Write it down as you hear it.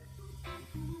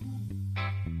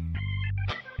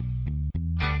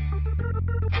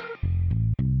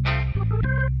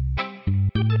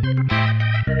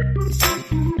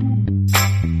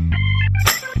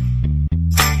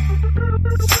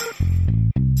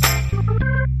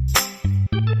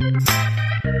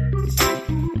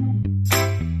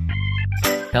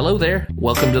Hello there.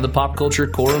 Welcome to the Pop Culture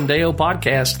Coram Deo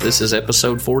podcast. This is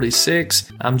episode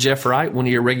 46. I'm Jeff Wright, one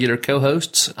of your regular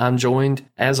co-hosts. I'm joined,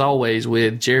 as always,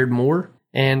 with Jared Moore.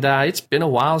 And it's been a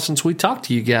while since we talked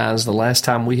to you guys. The last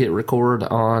time we hit record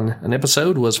on an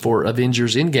episode was for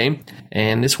Avengers Endgame.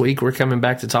 And this week we're coming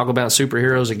back to talk about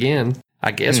superheroes again.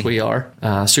 I guess we are.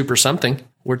 Super something.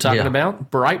 We're talking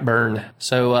about Brightburn.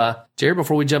 So, Jared,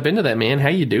 before we jump into that, man, how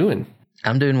you doing?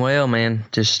 I'm doing well, man.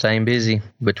 Just staying busy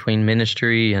between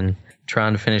ministry and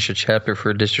trying to finish a chapter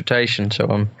for a dissertation.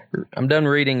 So I'm done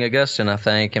reading Augustine, I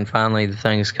think, and finally the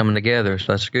thing's coming together.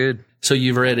 So that's good. So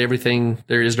you've read everything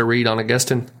there is to read on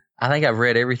Augustine? I think I've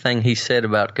read everything he said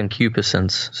about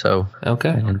concupiscence. So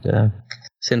and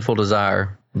sinful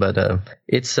desire. But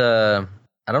it's I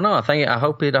don't know. I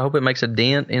hope it makes a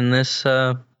dent in this.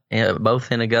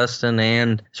 Both in Augustine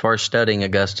and as far as studying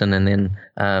Augustine, and then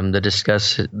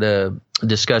the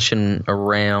discussion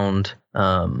around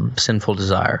sinful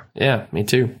desire. Yeah, me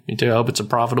too. I hope it's a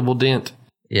profitable dent.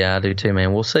 Yeah, I do too,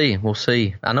 man. We'll see.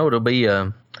 I know it'll be.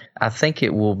 I think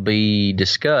it will be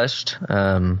discussed,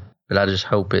 but I just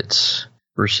hope it's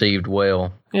received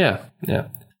well. Yeah.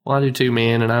 Well, I do too,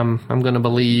 man, and I'm going to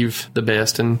believe the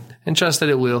best and trust that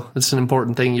it will. It's an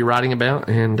important thing you're writing about,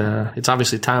 and it's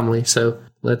obviously timely. So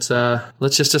let's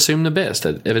just assume the best.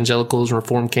 That evangelicals and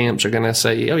reform camps are going to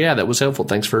say, "Oh yeah, that was helpful.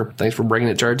 Thanks for bringing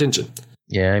it to our attention."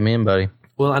 Yeah, amen, buddy.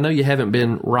 Well, I know you haven't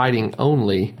been writing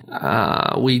only.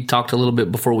 We talked a little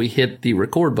bit before we hit the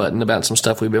record button about some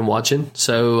stuff we've been watching.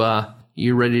 So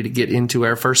you ready to get into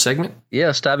our first segment? Yeah,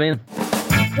 let's dive in.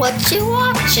 What you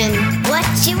watching? What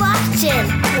you watching?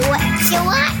 What you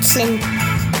watching?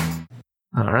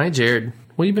 All right, Jared.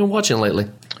 What have you been watching lately?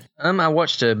 I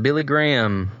watched a Billy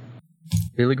Graham.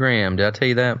 Billy Graham. Did I tell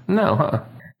you that? No, huh?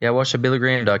 Yeah, I watched a Billy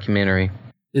Graham documentary.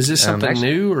 Is this something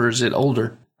new or is it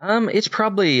older? It's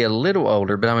probably a little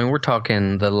older, but I mean, we're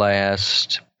talking the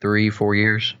last 3-4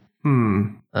 years.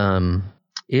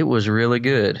 It was really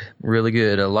good. Really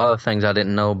good. A lot of things I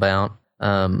didn't know about.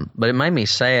 But it made me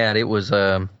sad. It was,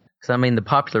 because I mean, the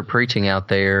popular preaching out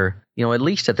there, you know, at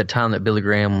least at the time that Billy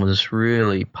Graham was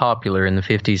really popular in the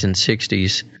 50s and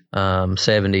 60s,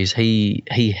 70s,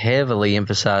 he heavily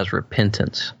emphasized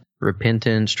repentance,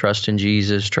 trust in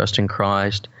Jesus, trust in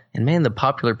Christ. And man, the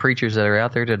popular preachers that are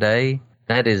out there today,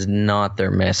 that is not their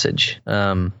message.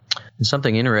 And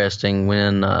something interesting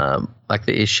when,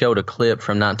 it showed a clip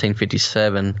from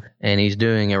 1957, and he's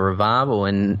doing a revival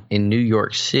in New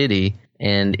York City.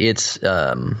 And it's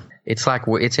like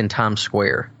it's in Times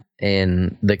Square,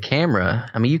 and the camera,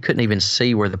 I mean, you couldn't even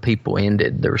see where the people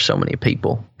ended. There were so many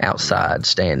people outside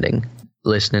standing,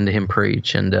 listening to him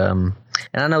preach. And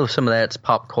I know some of that's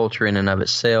pop culture in and of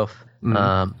itself,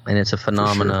 and it's a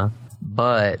phenomena. Sure.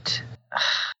 But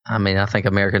I mean, I think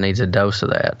America needs a dose of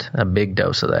that, a big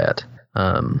dose of that.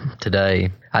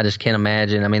 Today, I just can't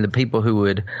imagine. I mean, the people who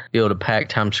would be able to pack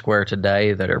Times Square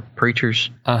today that are preachers,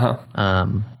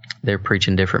 they're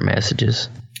preaching different messages.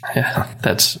 Yeah,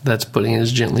 that's putting it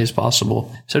as gently as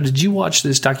possible. So did you watch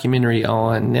this documentary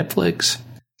on Netflix?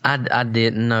 I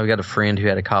didn't. I've got a friend who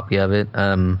had a copy of it.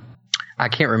 I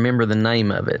can't remember the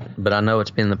name of it, but I know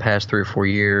it's been the past 3 or 4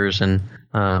 years. And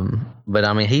but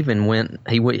I mean, he even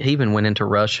went into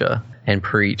Russia and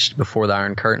preached before the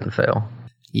Iron Curtain fell.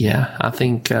 Yeah, I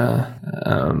think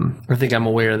I'm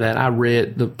aware of that. I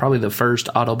read probably the first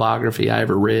autobiography I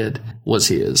ever read was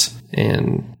his,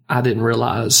 and I didn't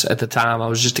realize at the time. I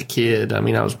was just a kid. I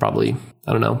mean, I was probably,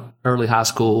 I don't know, early high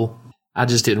school. I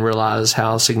just didn't realize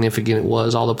how significant it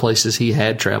was, all the places he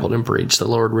had traveled and preached. The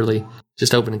Lord really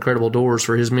just opened incredible doors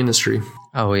for his ministry.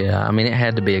 Oh, yeah. I mean, it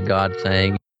had to be a God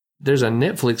thing. There's a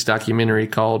Netflix documentary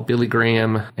called Billy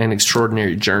Graham, An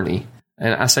Extraordinary Journey.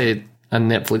 And I say a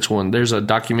Netflix one. There's a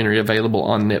documentary available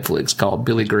on Netflix called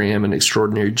Billy Graham, An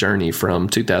Extraordinary Journey from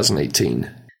 2018.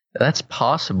 That's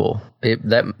possible.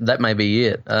 That may be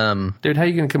it. Dude, how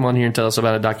you going to come on here and tell us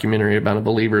about a documentary about a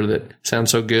believer that sounds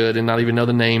so good and not even know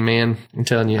the name, man? I'm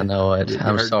telling you. I know it.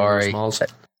 I'm sorry.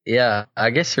 Yeah, I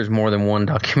guess there's more than one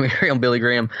documentary on Billy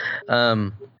Graham.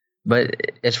 But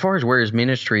as far as where his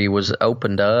ministry was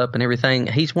opened up and everything,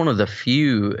 he's one of the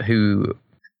few who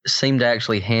seem to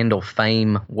actually handle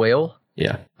fame well.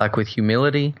 Yeah. Like with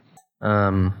humility.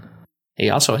 He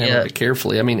also handled it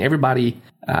carefully. I mean, everybody,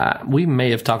 we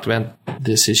may have talked about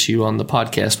this issue on the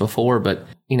podcast before, but,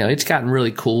 you know, it's gotten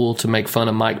really cool to make fun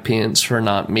of Mike Pence for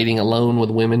not meeting alone with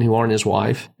women who aren't his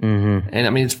wife. Mm-hmm. And I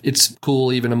mean, it's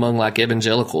cool even among like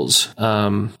evangelicals.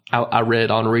 I read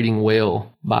On Reading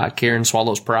Well by Karen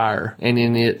Swallows Pryor, and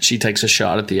in it, she takes a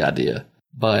shot at the idea.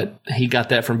 But he got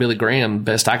that from Billy Graham,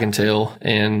 best I can tell.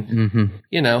 And,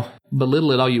 you know,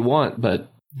 belittle it all you want, but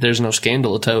there's no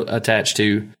scandal attached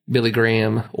to Billy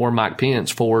Graham or Mike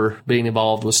Pence for being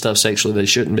involved with stuff sexually they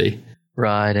shouldn't be.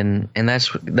 Right, and that's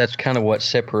kind of what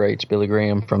separates Billy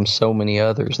Graham from so many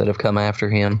others that have come after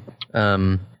him.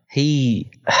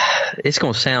 It's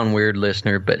going to sound weird,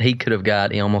 listener, but he could have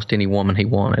got almost any woman he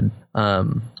wanted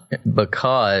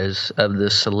because of the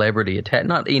celebrity attack.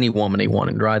 Not any woman he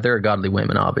wanted, right? There are godly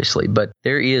women, obviously, but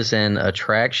there is an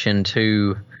attraction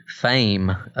to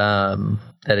fame that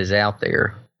is out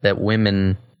there that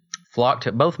women flock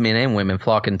to, both men and women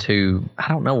flocking to. I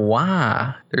don't know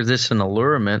why. There's an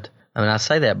allurement. I mean, I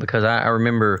say that because I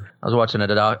remember I was watching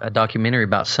a documentary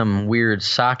about some weird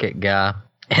psychic guy,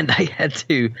 and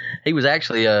he was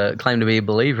actually claimed to be a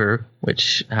believer,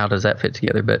 which, how does that fit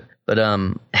together? But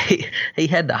he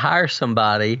had to hire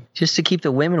somebody just to keep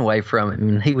the women away from him.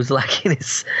 And he was like in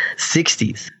his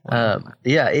 60s.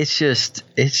 Yeah, it's just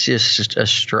a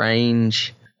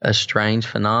strange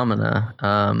phenomena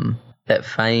that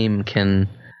fame can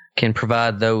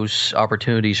provide those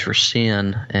opportunities for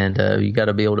sin, and you got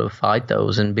to be able to fight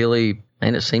those. And Billy,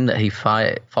 man, it seemed that he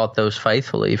fought those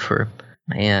faithfully for,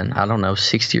 man, I don't know,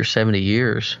 60 or 70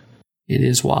 years. It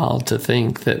is wild to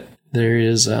think that there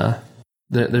is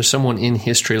there's someone in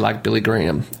history like Billy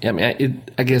Graham. I mean,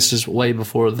 I guess it's way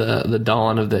before the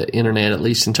dawn of the internet, at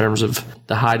least in terms of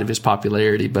the height of his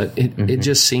popularity. But it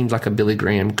just seems like a Billy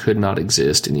Graham could not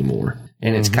exist anymore.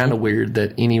 And it's kind of weird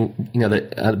that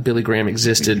that Billy Graham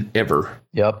existed ever.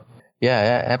 Yep.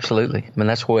 Yeah, absolutely. I mean,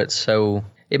 that's what's so.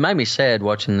 It made me sad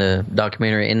watching the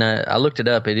documentary, and I looked it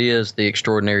up. It is The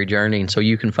Extraordinary Journey, and so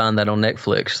you can find that on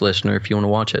Netflix, listener, if you want to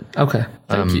watch it. Okay,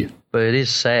 thank you. But it is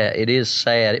sad. It is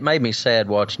sad. It made me sad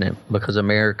watching it because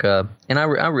America, and I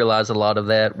realized a lot of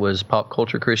that was pop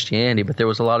culture Christianity, but there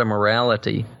was a lot of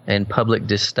morality and public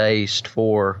distaste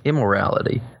for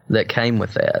immorality that came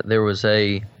with that. There was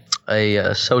a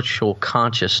social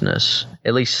consciousness,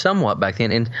 at least somewhat back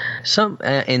then,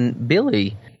 and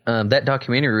Billy. That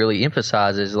documentary really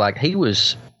emphasizes, like, he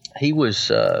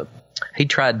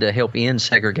tried to help end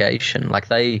segregation. Like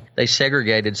they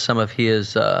segregated some of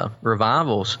his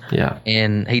revivals,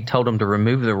 and he told them to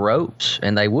remove the ropes,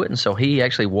 and they wouldn't. So he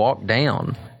actually walked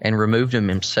down and removed them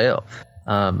himself.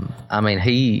 I mean,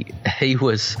 he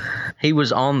was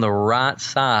on the right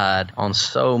side on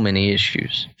so many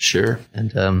issues. Sure.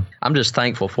 And I'm just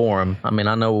thankful for him. I mean,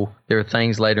 I know there are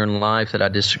things later in life that I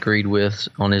disagreed with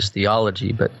on his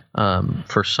theology, but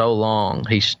for so long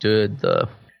he stood the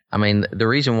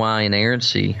reason why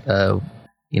inerrancy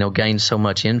gained so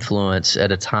much influence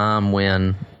at a time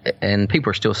when, and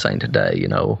people are still saying today,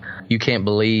 you can't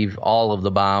believe all of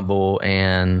the Bible,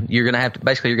 and you're going to have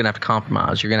to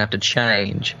compromise. You're going to have to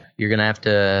change. You're going to have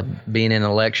to be an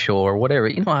intellectual or whatever.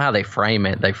 You know how they frame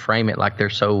it? They frame it like they're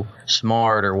so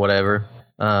smart or whatever.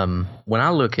 When I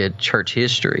look at church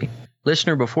history,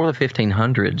 listener, before the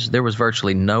 1500s, there was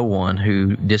virtually no one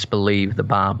who disbelieved the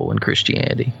Bible and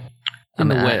Christianity. In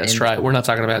the West, right? We're not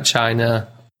talking about China.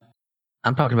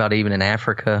 I'm talking about even in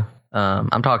Africa.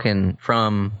 I'm talking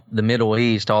from the Middle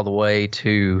East all the way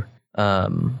to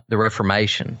the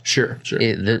Reformation. Sure.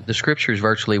 The scriptures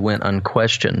virtually went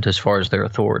unquestioned as far as their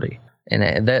authority.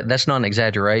 And that's not an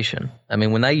exaggeration. I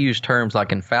mean, when they use terms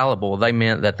like infallible, they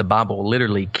meant that the Bible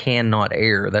literally cannot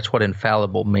err. That's what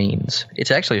infallible means.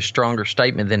 It's actually a stronger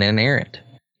statement than inerrant.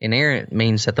 Inerrant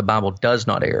means that the Bible does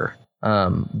not err.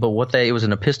 But it was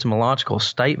an epistemological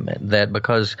statement that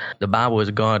because the Bible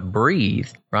is God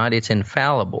breathed, right? It's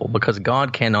infallible. Because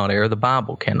God cannot err, the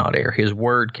Bible cannot err. His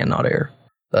word cannot err.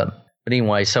 But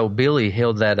anyway, so Billy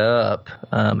held up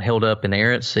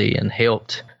inerrancy and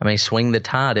helped, swing the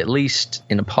tide, at least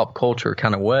in a pop culture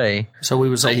kind of way. So we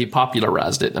would say he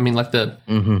popularized it. I mean, like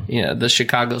the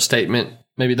Chicago statement,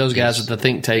 maybe those guys at the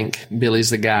think tank, Billy's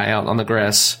the guy out on the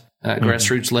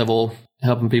grassroots level,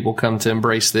 helping people come to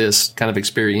embrace this kind of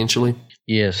experientially.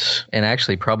 Yes, and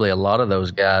actually probably a lot of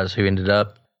those guys who ended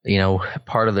up,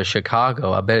 part of the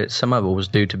Chicago, I bet some of it was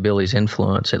due to Billy's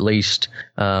influence, at least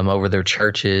over their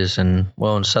churches and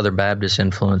Southern Baptist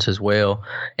influence as well.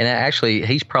 And actually,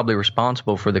 he's probably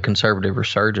responsible for the conservative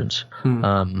resurgence.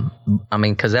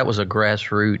 Because that was a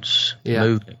grassroots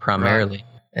movement primarily.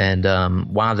 Right. And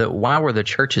why were the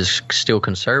churches still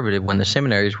conservative when the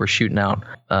seminaries were shooting out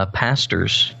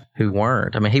pastors who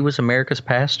weren't? He was America's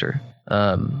pastor.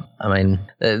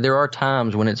 There are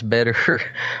times when it's better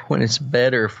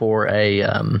for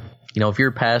a if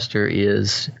your pastor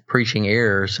is preaching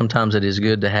error, sometimes it is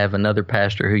good to have another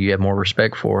pastor who you have more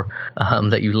respect for,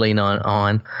 that you lean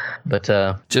on. But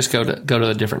just go to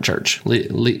a different church.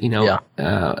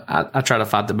 I try to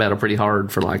fight the battle pretty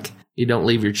hard for you don't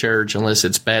leave your church unless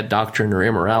it's bad doctrine or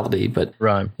immorality. But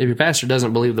Right. if your pastor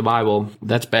doesn't believe the Bible,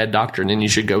 that's bad doctrine, and you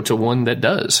should go to one that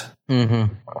does.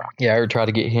 Mm-hmm. Yeah, or try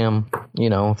to get him,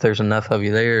 if there's enough of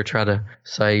you there, try to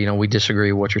say, we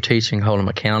disagree with what you're teaching, hold him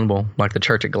accountable, like the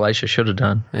church at Galatia should have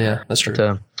done. Yeah, that's true.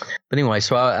 But anyway,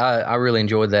 so I really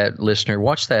enjoyed that, listener.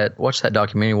 Watch that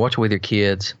documentary. Watch it with your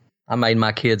kids. I made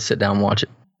my kids sit down and watch it.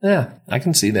 Yeah, I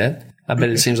can see that. I bet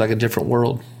it seems like a different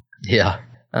world. Yeah.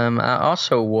 I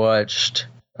also watched,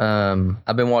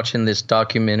 I've been watching this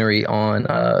documentary on,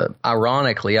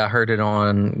 ironically, I heard it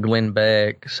on Glenn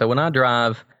Beck. So when I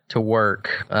drive to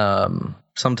work,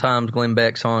 sometimes Glenn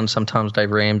Beck's on, sometimes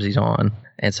Dave Ramsey's on.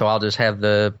 And so I'll just have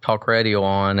the talk radio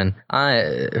on. And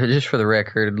just for the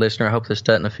record, listener, I hope this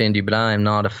doesn't offend you, but I am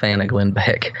not a fan of Glenn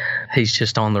Beck. He's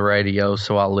just on the radio,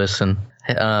 so I'll listen.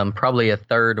 Probably a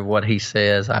third of what he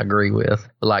says I agree with.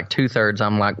 But like 2/3,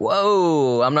 I'm like,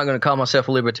 whoa, I'm not going to call myself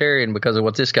a libertarian because of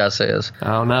what this guy says.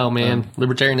 Oh, no, man.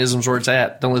 Libertarianism's where it's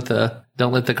at. Don't let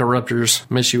the corruptors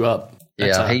mess you up.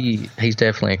 He's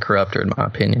definitely a corrupter in my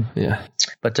opinion. Yeah.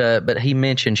 But he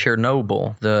mentioned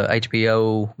Chernobyl, the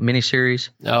HBO miniseries.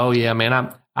 Oh yeah,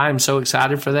 man. I'm so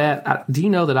excited for that. Do you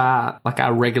know that I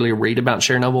regularly read about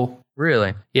Chernobyl?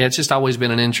 Really? Yeah, it's just always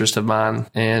been an interest of mine,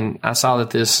 and I saw that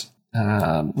this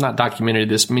not documentary,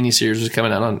 this miniseries was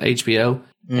coming out on HBO.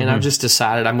 And I've just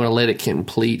decided I'm going to let it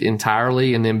complete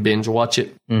entirely and then binge watch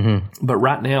it. Mm-hmm. But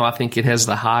right now, I think it has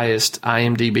the highest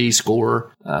IMDb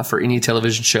score for any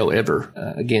television show ever.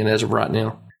 Again, as of right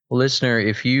now. Listener,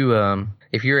 if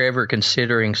you're ever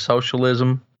considering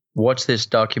socialism, watch this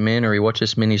documentary, watch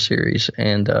this miniseries,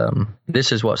 and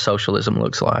this is what socialism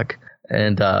looks like.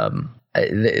 And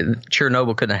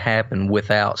Chernobyl couldn't have happened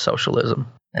without socialism.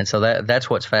 And so that's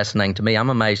what's fascinating to me. I'm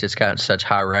amazed it's gotten such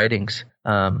high ratings,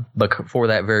 but for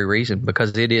that very reason,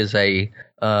 because it is a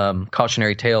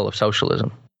cautionary tale of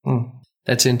socialism.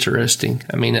 That's interesting.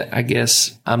 I mean, I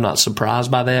guess I'm not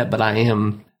surprised by that, but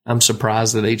I'm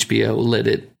surprised that HBO let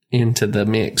it into the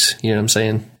mix. You know what I'm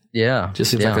saying? Yeah.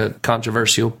 Just seems like a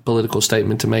controversial political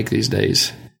statement to make these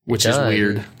days. Which is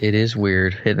weird. It is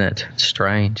weird, isn't it? It's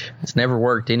strange. It's never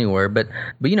worked anywhere, but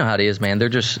you know how it is, man. They're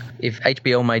just, if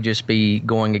HBO may just be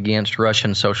going against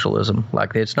Russian socialism,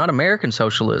 like it's not American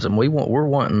socialism. We're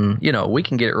wanting, we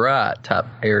can get it right type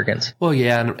arrogance. Well,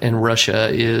 yeah, and Russia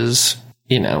is,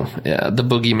 the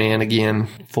boogeyman again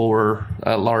for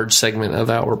a large segment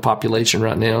of our population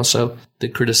right now. So the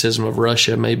criticism of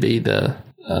Russia may be the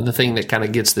thing that kind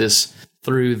of gets this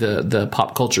through the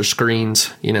pop culture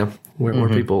screens, where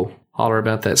people holler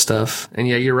about that stuff. And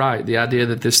yeah, you're right. The idea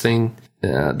that this thing,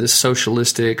 this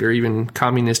socialistic or even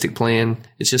communistic plan,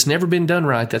 it's just never been done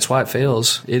right. That's why it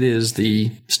fails. It is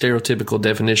the stereotypical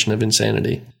definition of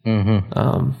insanity.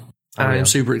 Mm-hmm. I am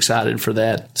super excited for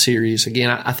that series.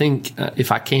 Again, I think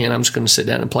if I can, I'm just going to sit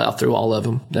down and plow through all of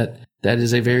them. That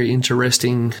is a very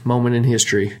interesting moment in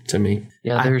history to me.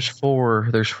 Yeah, there's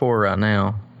four right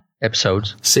now.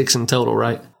 Episodes. 6 in total,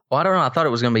 right? Well, I don't know. I thought it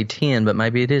was going to be 10, but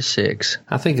maybe it is 6.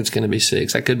 I think it's going to be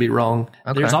 6. I could be wrong.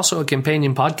 Okay. There's also a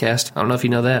companion podcast. I don't know if you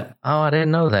know that. Oh, I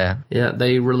didn't know that. Yeah,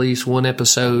 they release one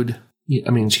episode of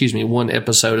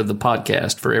the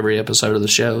podcast for every episode of the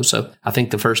show. So I think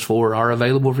the first 4 are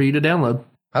available for you to download.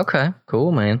 Okay,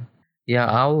 cool, man. Yeah,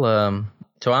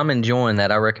 so I'm enjoying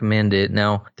that. I recommend it.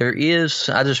 Now,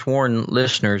 I just warn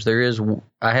listeners,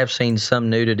 I have seen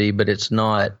some nudity, but it's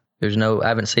not, I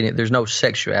haven't seen it. There's no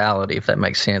sexuality, if that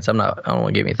makes sense. I don't want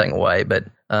to give anything away, but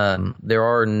there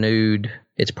are nude.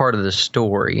 It's part of the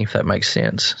story, if that makes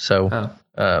sense. So,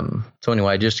 so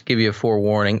anyway, just to give you a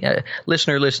forewarning,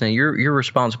 listener, you're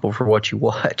responsible for what you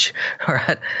watch. All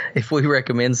right. If we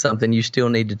recommend something, you still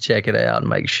need to check it out and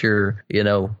make sure,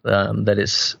 that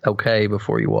it's okay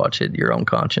before you watch it, your own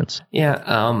conscience. Yeah.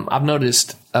 I've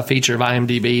noticed a feature of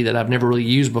IMDb that I've never really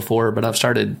used before, but I've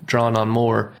started drawing on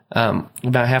more.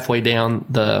 About halfway down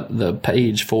the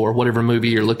page for whatever movie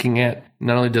you're looking at,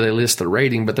 not only do they list the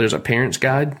rating, but there's a parent's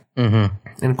guide. Mm-hmm.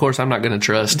 And of course, I'm not going to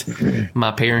trust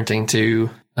my parenting to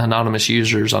anonymous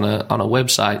users on a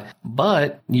website,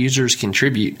 but users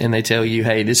contribute and they tell you,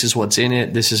 hey, this is what's in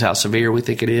it. This is how severe we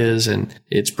think it is. And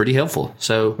it's pretty helpful.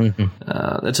 So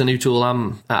that's a new tool.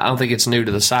 I don't think it's new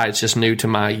to the site. It's just new to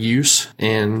my use.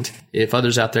 And if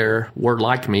others out there were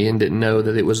like me and didn't know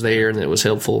that it was there and that it was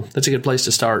helpful, that's a good place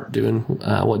to start doing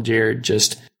what Jared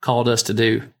just called us to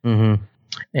do. Mm-hmm.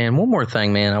 And one more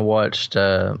thing, man,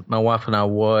 my wife and I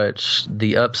watched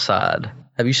The Upside.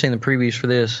 Have you seen the previews for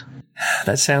this?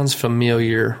 That sounds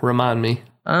familiar. Remind me.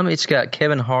 It's got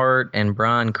Kevin Hart and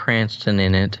Bryan Cranston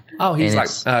in it. Oh, he's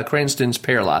like Cranston's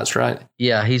paralyzed, right?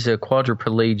 Yeah, he's a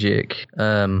quadriplegic.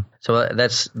 So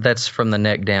that's from the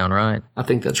neck down, right? I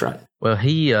think that's right. Well,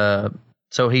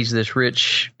 so he's this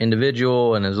rich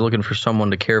individual and is looking for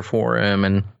someone to care for him,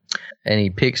 and he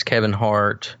picks Kevin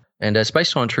Hart, and it's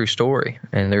based on a true story,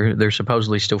 and they're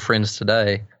supposedly still friends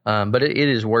today. But it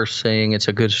is worth seeing. It's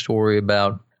a good story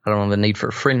about, I don't know, the need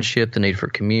for friendship, the need for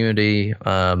community,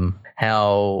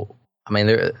 how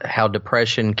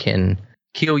depression can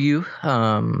kill you.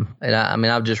 And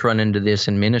I've just run into this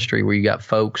in ministry where you got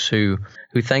folks who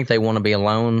think they want to be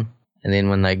alone, and then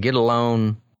when they get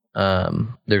alone,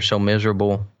 they're so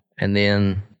miserable, and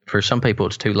then for some people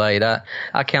it's too late.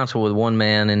 I counsel with one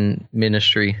man in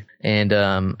ministry,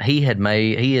 and he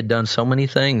had done so many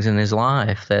things in his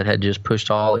life that had just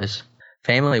pushed all his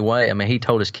family away. I mean, he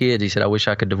told his kids, he said, "I wish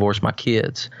I could divorce my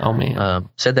kids." Oh man.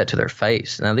 Said that to their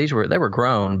face. Now they were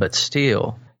grown, but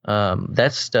still,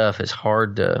 that stuff is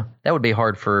that would be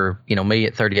hard for, me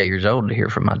at 38 years old to hear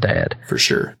from my dad. For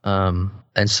sure.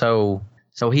 And so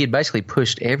he had basically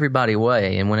pushed everybody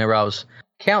away. And whenever I was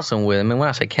counseling with him, and when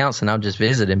I say counseling, I would just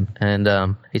visit him,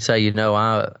 and he'd say,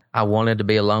 I wanted to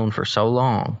be alone for so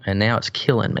long, and now it's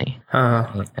killing me.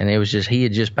 Uh-huh. And it was just, he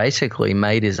had just basically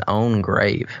made his own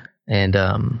grave. And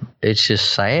it's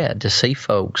just sad to see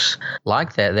folks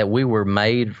like that we were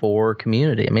made for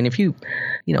community. I mean, if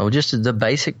just the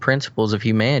basic principles of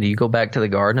humanity, you go back to the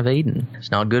Garden of Eden.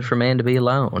 It's not good for man to be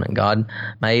alone. And God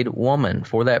made woman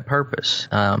for that purpose,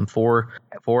 for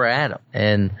Adam.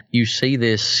 And you see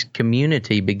this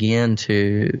community begin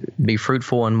to be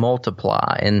fruitful and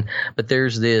multiply. But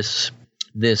there's this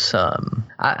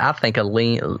I think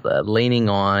leaning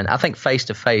on, I think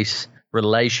face-to-face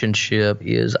relationship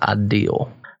is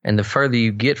ideal, and the further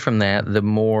you get from that, the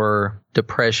more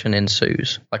depression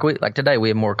ensues. Like today, we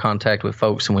have more contact with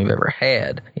folks than we've ever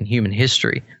had in human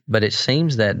history, but it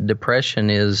seems that depression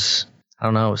is, I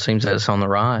don't know, it seems that it's on the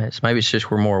rise. Maybe it's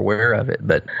just we're more aware of it,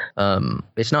 but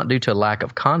it's not due to a lack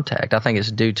of contact. I think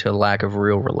it's due to a lack of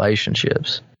real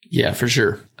relationships. Yeah, for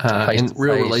sure. And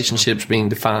real relationships being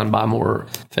defined by more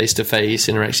face-to-face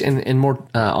interaction and more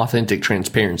authentic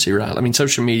transparency, right? I mean,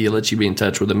 social media lets you be in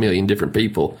touch with a million different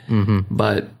people,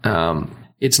 but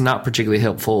it's not particularly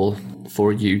helpful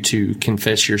for you to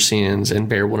confess your sins and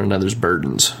bear one another's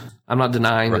burdens. I'm not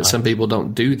denying that some people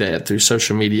don't do that through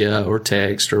social media or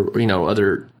text or,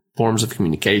 other forms of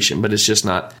communication, but it's just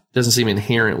doesn't seem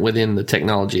inherent within the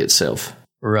technology itself.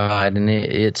 Right, and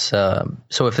it's so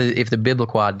if the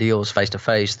biblical ideal is face to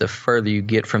face, the further you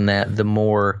get from that, the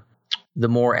more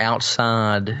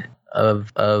outside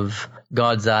of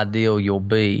God's ideal you'll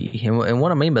be. And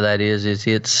what I mean by that is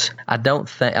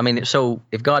so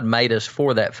if God made us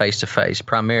for that face to face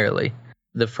primarily,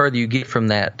 the further you get from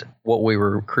that, what we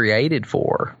were created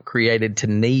for, created to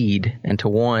need and to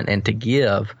want and to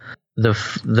give, the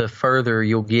further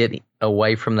you'll get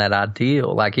away from that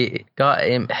ideal.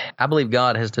 I believe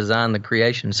God has designed the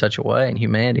creation in such a way, and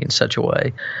humanity in such a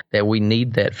way, that we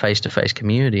need that face-to-face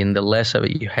community, and the less of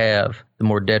it you have, the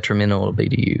more detrimental it'll be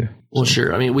to you. Well,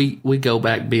 sure. I mean, we go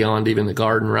back beyond even the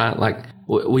garden, right? Like,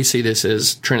 we see this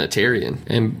as Trinitarian,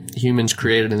 and humans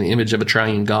created in the image of a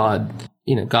triune God.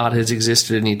 God has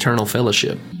existed in eternal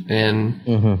fellowship. And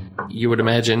you would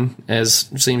imagine, as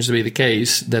seems to be the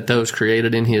case, that those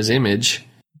created in his image,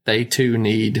 they too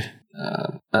need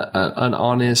an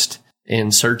honest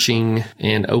and searching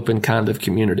and open kind of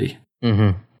community.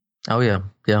 Mm-hmm. Oh, yeah.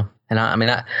 Yeah.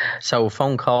 And so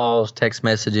phone calls, text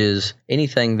messages,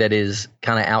 anything that is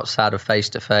kind of outside of face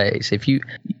to face. If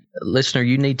listener,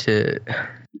 you need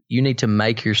to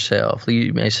make yourself.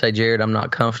 You may say, Jared, I'm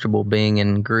not comfortable being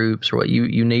in groups or what.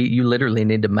 You literally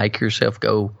need to make yourself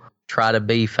go try to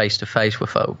be face to face with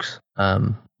folks.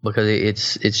 Because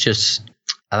it's just,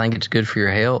 I think it's good for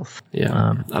your health.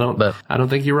 Yeah. I don't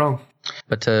think you're wrong.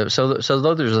 But so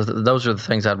those are the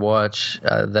things I'd watch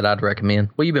that I'd recommend.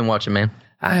 What you been watching, man?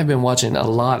 I have been watching a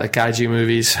lot of kaiju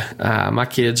movies. My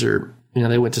kids are,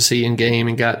 they went to see Endgame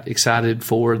and got excited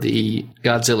for the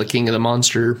Godzilla King of the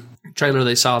Monster trailer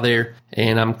they saw there,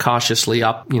 and I'm cautiously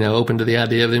open to the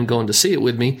idea of them going to see it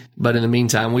with me. But in the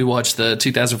meantime, we watched the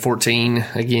 2014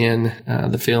 again,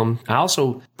 the film. I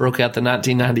also broke out the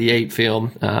 1998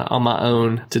 film on my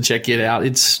own to check it out.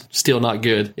 It's still not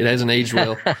good. It hasn't aged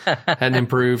well, hadn't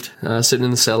improved, sitting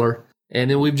in the cellar. And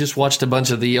then we've just watched a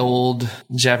bunch of the old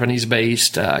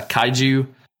Japanese-based kaiju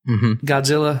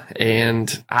Godzilla,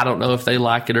 and I don't know if they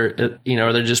like it or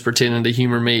they're just pretending to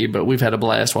humor me, but we've had a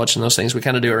blast watching those things. We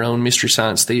kind of do our own Mystery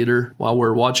Science Theater while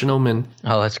we're watching them, and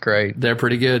oh, that's great. They're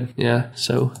pretty good. Yeah.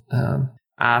 So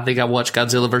I think I watched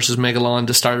Godzilla versus Megalon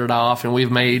to start it off, and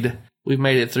we've made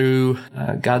it through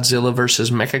Godzilla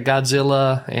versus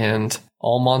Mechagodzilla and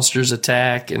All Monsters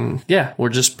Attack, and yeah, we're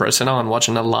just pressing on,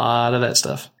 watching a lot of that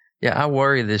stuff. Yeah, I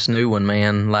worry this new one,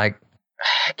 man. Like,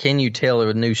 can you tell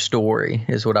a new story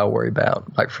is what I worry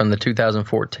about. Like from the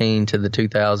 2014 to the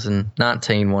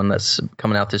 2019 one that's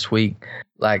coming out this week.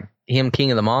 Like him,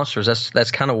 King of the Monsters,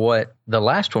 that's kind of what the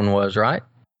last one was, right?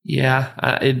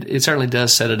 Yeah, it certainly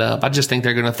does set it up. I just think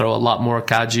they're going to throw a lot more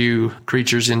kaiju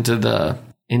creatures into the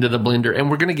blender,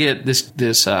 and we're going to get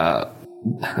this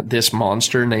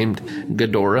monster named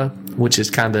Ghidorah, which is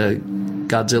kind of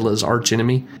Godzilla's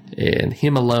archenemy, and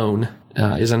him alone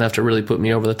is enough to really put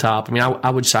me over the top. I mean, I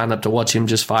would sign up to watch him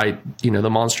just fight, the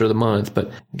monster of the month,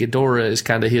 but Ghidorah is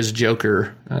kind of his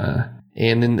Joker.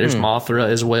 And then there's Mothra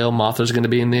as well. Mothra's going to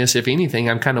be in this. If anything,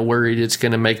 I'm kind of worried it's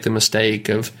going to make the mistake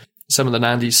of some of the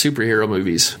 90s superhero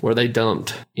movies where they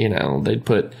dumped, they'd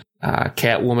put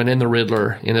Catwoman and the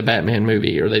Riddler in a Batman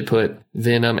movie, or they'd put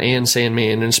Venom and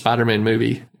Sandman in a Spider-Man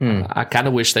movie. I kind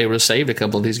of wish they would have saved a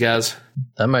couple of these guys.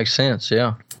 That makes sense,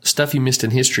 yeah. Stuff You Missed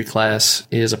in History Class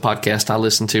is a podcast I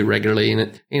listen to regularly,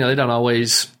 and they don't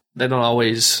always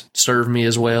serve me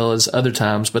as well as other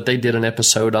times, but they did an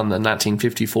episode on the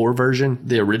 1954 version,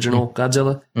 the original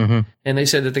Godzilla. Mm-hmm. And they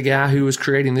said that the guy who was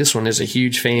creating this one is a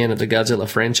huge fan of the Godzilla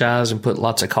franchise and put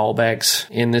lots of callbacks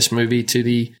in this movie to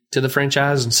the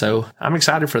franchise. And so I'm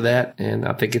excited for that. And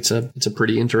I think it's a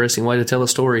pretty interesting way to tell a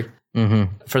story.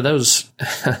 Mm-hmm. For those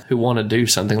who want to do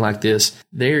something like this,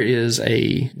 there is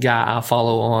a guy I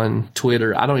follow on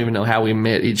Twitter. I don't even know how we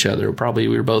met each other. Probably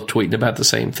we were both tweeting about the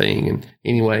same thing. And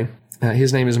anyway,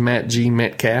 his name is Matt G.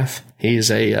 Metcalf. He's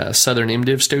a Southern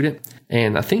MDiv student,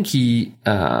 and I think he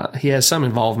has some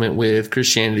involvement with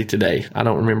Christianity Today. I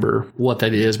don't remember what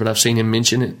that is, but I've seen him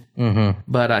mention it. Mm-hmm.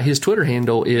 But his Twitter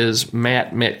handle is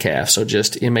Matt Metcalf, so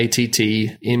just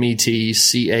MattMetcalf.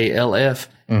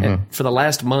 Mm-hmm. And for the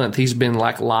last month, he's been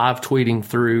like live tweeting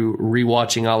through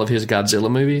rewatching all of his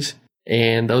Godzilla movies.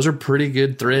 And those are pretty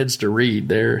good threads to read.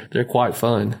 They're quite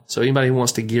fun. So anybody who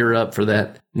wants to gear up for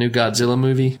that new Godzilla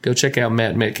movie, go check out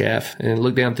Matt Metcalf and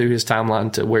look down through his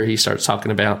timeline to where he starts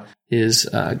talking about his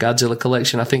Godzilla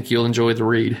collection. I think you'll enjoy the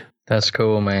read. That's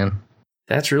cool, man.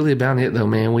 That's really about it, though,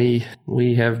 man. We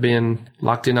have been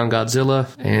locked in on Godzilla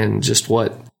and just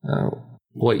what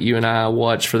you and I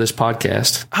watch for this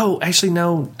podcast. Oh, actually,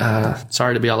 no.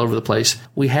 Sorry to be all over the place.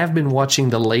 We have been watching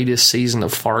the latest season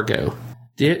of Fargo.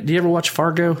 Do you ever watch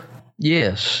Fargo?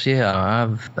 Yes, yeah.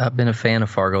 I've been a fan of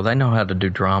Fargo. They know how to do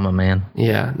drama, man.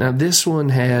 Yeah. Now, this one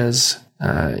has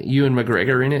Ewan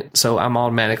McGregor in it, so I'm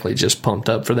automatically just pumped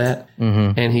up for that.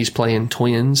 Mm-hmm. And he's playing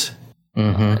twins.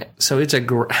 Mm-hmm. So it's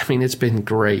it's been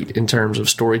great in terms of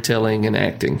storytelling and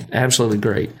acting. Absolutely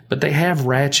great. But they have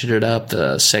ratcheted up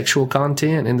the sexual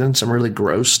content and done some really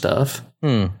gross stuff.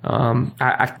 It's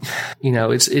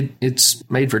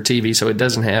made for TV, so it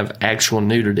doesn't have actual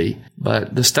nudity.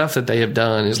 But the stuff that they have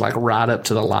done is like right up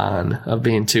to the line of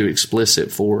being too explicit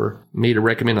for me to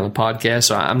recommend on the podcast.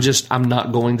 So I'm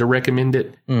not going to recommend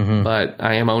it, but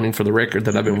I am owning for the record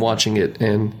that I've been watching it.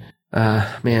 And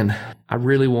man, I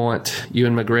really want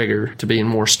Ewan McGregor to be in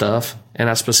more stuff, and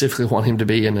I specifically want him to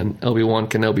be in an Obi-Wan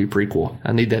Kenobi prequel.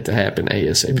 I need that to happen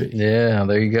ASAP. Yeah,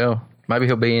 there you go. Maybe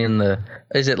he'll be in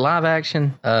is it live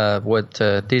action, what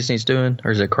Disney's doing,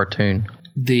 or is it cartoon?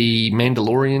 The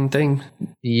Mandalorian thing?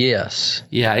 Yes.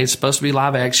 Yeah, it's supposed to be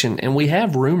live action, and we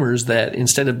have rumors that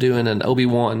instead of doing an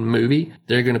Obi-Wan movie,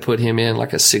 they're going to put him in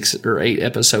like a 6 or 8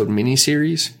 episode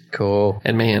miniseries. Cool.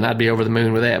 And man, I'd be over the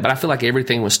moon with that. But I feel like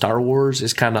everything with Star Wars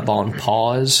is kind of on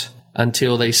pause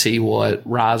until they see what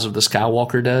Rise of the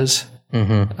Skywalker does.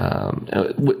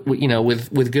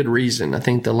 Mm-hmm. With good reason. I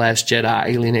think The Last Jedi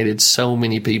alienated so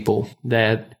many people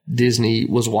that Disney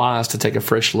was wise to take a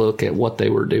fresh look at what they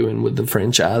were doing with the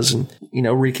franchise and,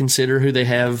 reconsider who they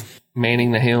have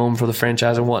manning the helm for the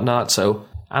franchise and whatnot. So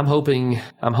I'm hoping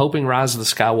Rise of the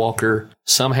Skywalker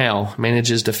somehow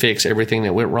manages to fix everything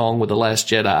that went wrong with The Last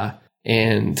Jedi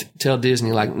and tell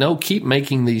Disney, like, no, keep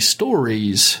making these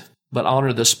stories, but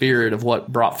honor the spirit of what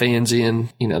brought fans in,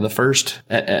 the first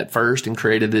and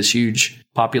created this huge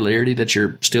popularity that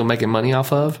you're still making money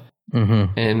off of.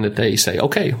 Mm-hmm. And that they say,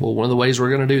 okay, well, one of the ways we're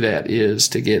going to do that is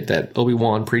to get that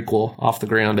Obi-Wan prequel off the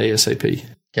ground ASAP.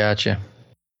 Gotcha.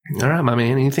 All right, my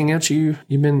man. Anything else you've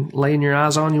been laying your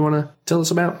eyes on you want to tell us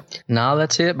about? No,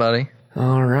 that's it, buddy.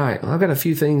 All right. Well, I've got a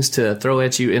few things to throw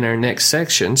at you in our next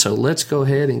section, so let's go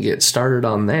ahead and get started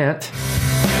on that.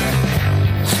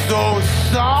 So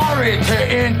sorry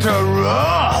to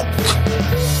interrupt.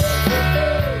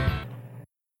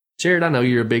 Jared, I know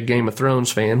you're a big Game of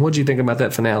Thrones fan. What'd you think about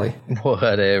that finale?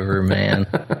 Whatever, man.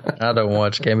 I don't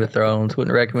watch Game of Thrones.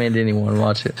 Wouldn't recommend anyone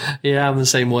watch it. Yeah, I'm the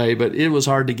same way, but it was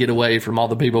hard to get away from all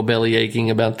the people belly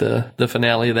aching about the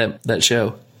finale of that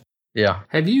show. Yeah.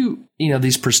 Have you,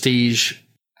 these prestige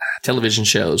television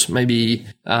shows, maybe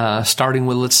starting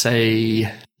with, let's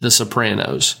say, The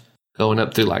Sopranos, going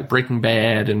up through like Breaking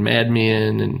Bad and Mad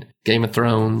Men and Game of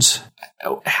Thrones.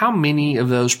 How many of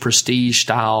those prestige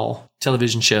style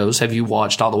television shows have you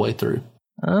watched all the way through?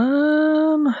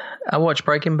 I watched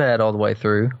Breaking Bad all the way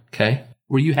through. Okay.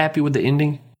 Were you happy with the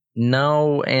ending?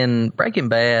 No, and Breaking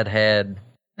Bad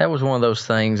that was one of those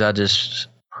things I just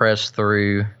pressed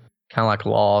through, kind of like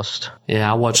Lost. Yeah,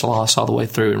 I watched Lost all the way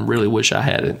through and really wish I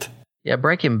hadn't. Yeah,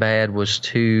 Breaking Bad was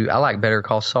I like Better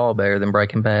Call Saul better than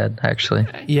Breaking Bad, actually.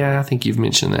 Yeah, I think you've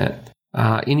mentioned that.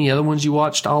 Any other ones you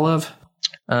watched all of?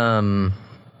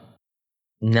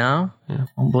 No, I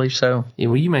don't believe so. Yeah,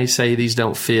 well, you may say these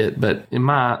don't fit, but in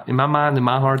my mind, in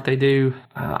my heart, they do.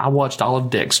 I watched all of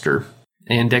Dexter,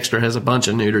 and Dexter has a bunch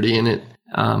of nudity in it.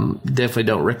 Definitely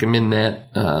don't recommend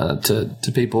that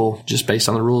to people just based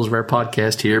on the rules of our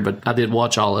podcast here, but I did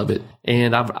watch all of it,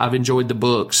 and I've enjoyed the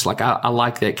books. Like I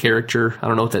like that character. I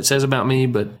don't know what that says about me,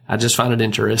 but I just find it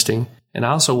interesting. And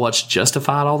I also watched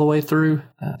Justified all the way through.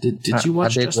 Did you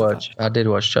watch Justified? I did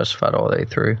watch Justified all the way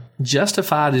through.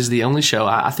 Justified is the only show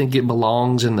I think it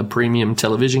belongs in the premium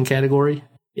television category.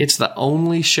 It's the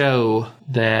only show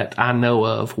that I know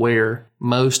of where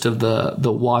most of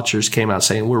the watchers came out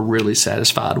saying we're really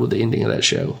satisfied with the ending of that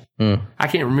show. I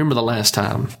can't remember the last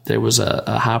time there was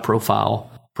a high profile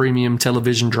premium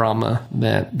television drama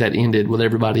that ended with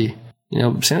everybody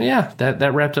saying, yeah,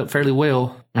 that wrapped up fairly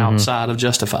well outside of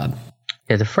Justified.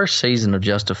 Yeah, the first season of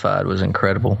Justified was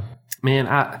incredible. Man,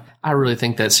 I really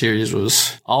think that series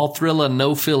was all thriller,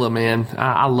 no filler, man.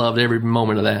 I loved every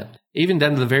moment of that. Even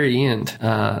down to the very end.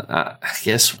 I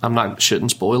guess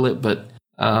shouldn't spoil it, but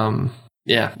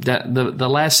yeah, the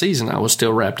last season I was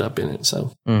still wrapped up in it.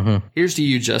 So here's to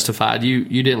you, Justified.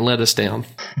 You didn't let us down.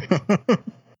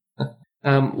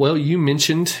 Well, you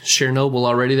mentioned Chernobyl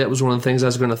already. That was one of the things I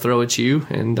was going to throw at you,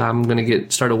 and I'm going to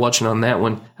get started watching on that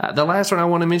one. The last one I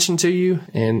want to mention to you,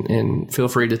 and feel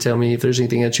free to tell me if there's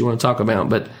anything else you want to talk about,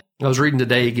 but I was reading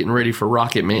today, getting ready for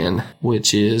Rocket Man,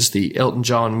 which is the Elton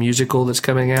John musical that's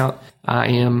coming out. I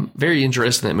am very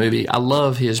interested in that movie. I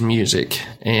love his music,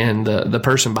 and the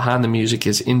person behind the music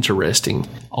is interesting,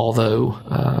 although,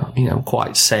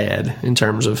 quite sad in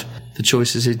terms of the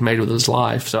choices he's made with his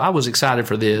life. So I was excited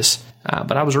for this,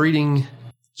 but I was reading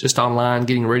just online,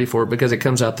 getting ready for it because it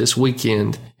comes out this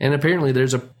weekend, and apparently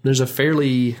there's a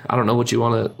fairly, I don't know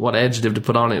what adjective to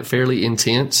put on it, fairly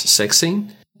intense sex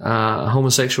scene. A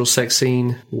homosexual sex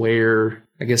scene where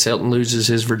I guess Elton loses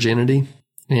his virginity.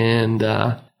 And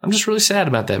I'm just really sad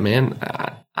about that, man.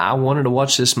 I wanted to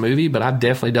watch this movie, but I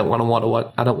definitely don't want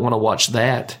to watch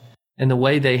that. And the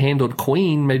way they handled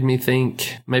Queen made me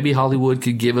think maybe Hollywood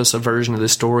could give us a version of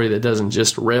this story that doesn't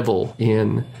just revel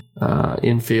in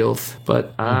filth.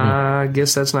 But I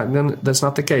guess that's not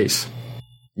the case.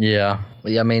 Yeah,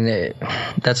 I mean,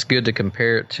 that's good to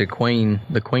compare it to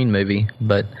the Queen movie,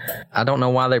 but I don't know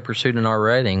why they pursued an R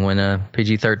rating when a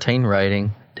PG-13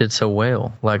 rating did so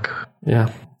well.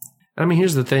 Yeah. I mean,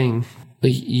 here's the thing.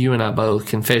 You and I both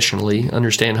confessionally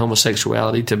understand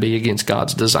homosexuality to be against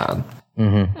God's design.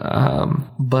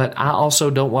 But I also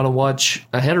don't want to watch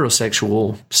a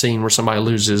heterosexual scene where somebody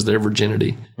loses their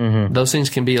virginity. Those things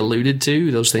can be alluded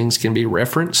to. Those things can be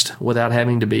referenced without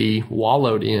having to be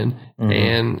wallowed in.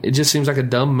 And it just seems like a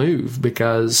dumb move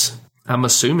because I'm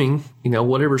assuming,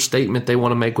 whatever statement they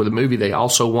want to make with a movie, they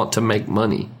also want to make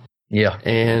money. Yeah.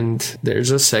 And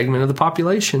there's a segment of the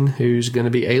population who's going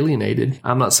to be alienated.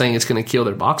 I'm not saying it's going to kill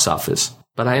their box office,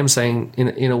 but I am saying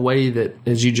in a way that,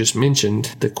 as you just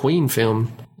mentioned, the Queen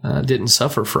film didn't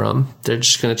suffer from. They're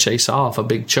just going to chase off a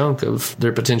big chunk of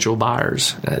their potential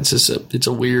buyers. It's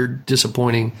a weird,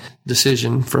 disappointing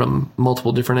decision from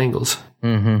multiple different angles.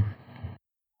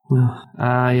 Well,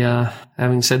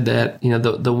 having said that,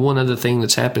 the one other thing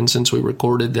that's happened since we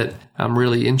recorded that I'm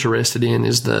really interested in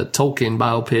is the Tolkien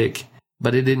biopic,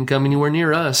 but it didn't come anywhere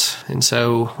near us. And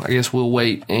so I guess we'll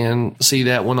wait and see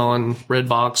that one on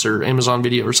Redbox or Amazon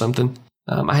Video or something.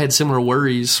 I had similar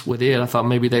worries with it. I thought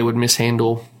maybe they would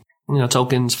mishandle,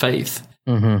 Tolkien's faith.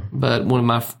 But one of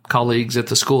my colleagues at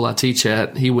the school I teach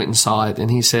at, he went and saw it, and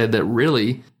he said that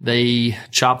really they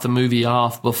chopped the movie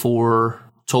off before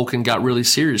Tolkien got really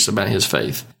serious about his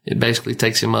faith. It basically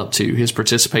takes him up to his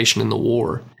participation in the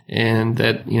war. And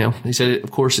that, he said,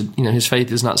 of course, his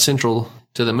faith is not central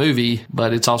to the movie,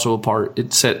 but it's also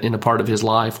it's set in a part of his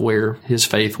life where his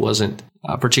faith wasn't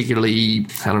particularly,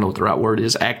 I don't know what the right word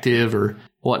is, active or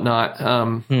whatnot,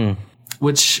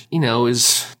 which,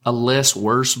 is a less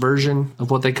worse version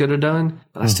of what they could have done.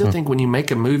 But I still think when you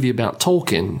make a movie about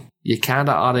Tolkien, you kind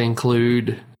of ought to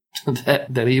include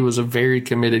that he was a very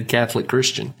committed Catholic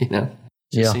Christian,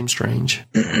 It seems strange.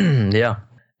 Yeah,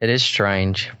 it is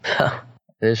strange. It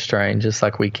is strange. It's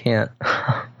like we can't.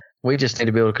 We just need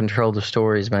to be able to control the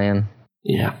stories, man.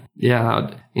 Yeah.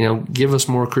 Give us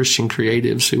more Christian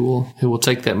creatives who will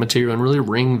take that material and really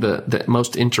wring the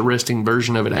most interesting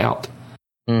version of it out.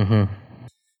 Mm-hmm.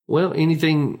 Well,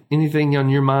 anything on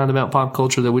your mind about pop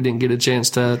culture that we didn't get a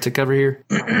chance to cover here?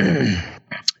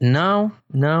 No.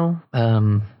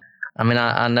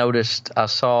 I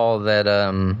saw that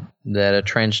a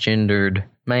transgendered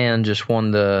man just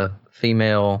won a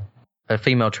female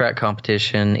track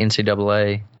competition,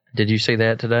 NCAA. Did you see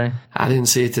that today? I didn't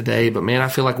see it today, but man, I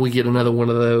feel like we get another one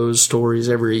of those stories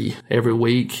every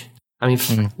week. I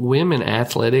mean, women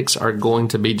athletics are going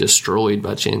to be destroyed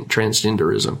by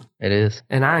transgenderism. It is.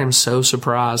 And I am so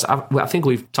surprised. I think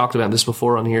we've talked about this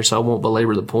before on here, so I won't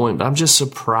belabor the point, but I'm just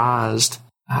surprised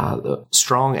the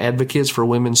strong advocates for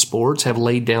women's sports have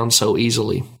laid down so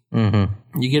easily.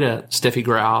 Mm-hmm. You get a Steffi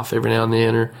Graf every now and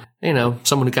then, or,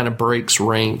 someone who kind of breaks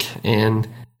rank and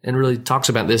really talks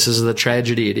about this as the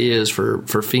tragedy it is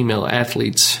for female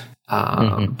athletes.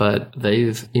 But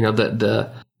they've,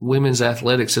 the women's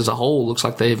athletics as a whole looks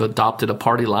like they've adopted a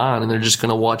party line, and they're just going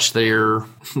to watch their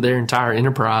entire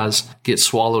enterprise get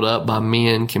swallowed up by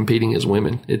men competing as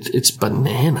women. It's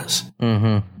bananas.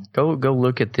 Mm-hmm. Go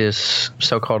look at this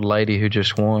so-called lady who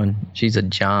just won. She's a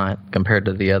giant compared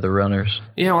to the other runners.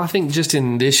 Yeah, well, I think just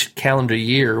in this calendar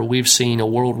year, we've seen a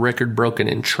world record broken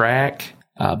in track,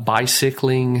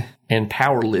 bicycling, and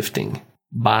powerlifting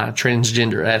by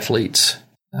transgender athletes.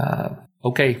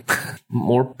 Okay,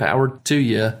 more power to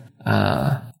you.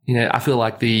 I feel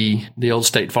like the old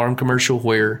State Farm commercial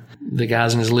where the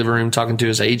guy's in his living room talking to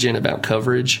his agent about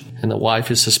coverage, and the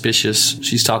wife is suspicious.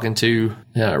 He's talking to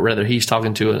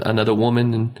another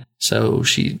woman, and so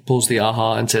she pulls the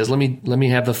aha and says, "Let me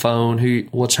have the phone.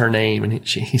 What's her name?" And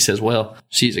he says, "Well,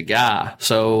 she's a guy,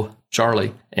 so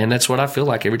Charlie." And that's what I feel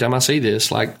like every time I see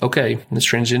this. Like, okay, this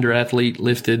transgender athlete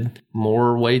lifted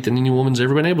more weight than any woman's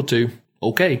ever been able to.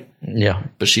 Okay, yeah,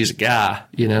 but she's a guy,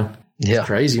 Yeah. It's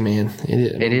crazy, man.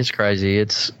 It is crazy.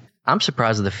 I'm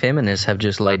surprised that the feminists have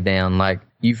just laid down, like,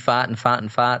 you fight and fight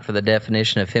and fight for the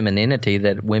definition of femininity,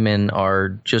 that women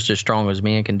are just as strong as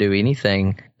men, can do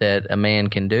anything that a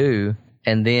man can do.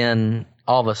 And then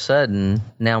all of a sudden,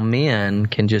 now men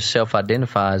can just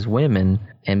self-identify as women,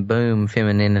 and boom,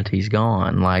 femininity's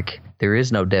gone. Like, there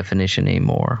is no definition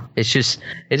anymore. It just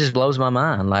blows my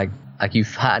mind. Like you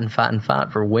fight and fight and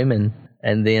fight for women,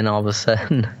 and then all of a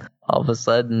sudden,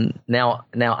 now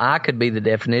I could be the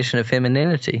definition of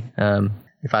femininity.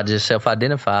 If I just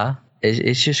self-identify,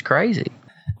 it's just crazy.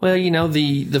 Well,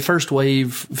 the first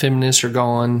wave feminists are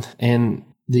gone, and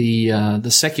the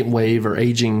second wave are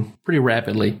aging pretty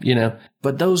rapidly,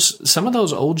 But some of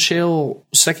those old shell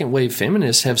second wave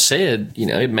feminists have said,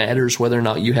 it matters whether or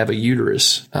not you have a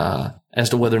uterus, as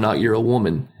to whether or not you're a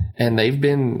woman. And they've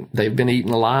been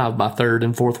eaten alive by third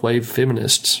and fourth wave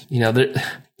feminists.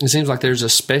 It seems like there's a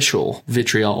special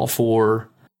vitriol for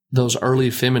those early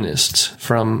feminists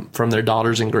from their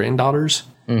daughters and granddaughters.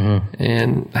 Mm-hmm.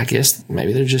 And I guess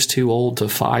maybe they're just too old to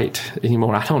fight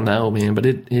anymore. I don't know, man, but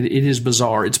it is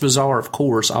bizarre. It's bizarre, of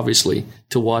course, obviously,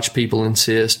 to watch people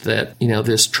insist that,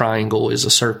 this triangle is a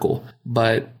circle.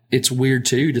 But it's weird,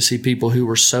 too, to see people who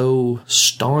were so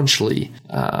staunchly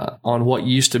on what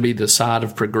used to be the side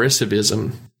of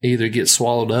progressivism either get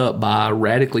swallowed up by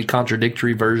radically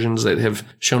contradictory versions that have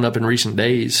shown up in recent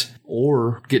days,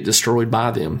 or get destroyed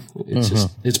by them. It's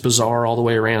it's bizarre all the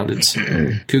way around. It's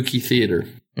kooky theater.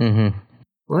 Mm-hmm.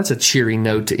 Well, that's a cheery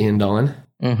note to end on.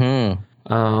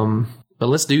 Mm-hmm. But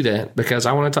let's do that, because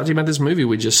I want to talk to you about this movie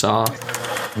we just saw.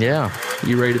 Yeah.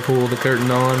 You ready to pull the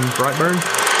curtain on Brightburn?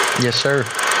 Yes, sir.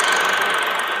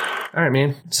 All right,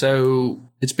 man. So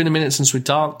it's been a minute since we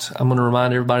talked. I'm going to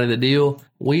remind everybody the deal.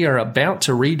 We are about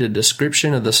to read a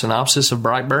description of the synopsis of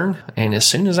Brightburn, and as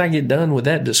soon as I get done with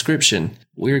that description,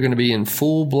 we're going to be in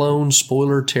full-blown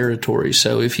spoiler territory.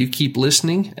 So if you keep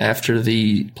listening after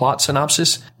the plot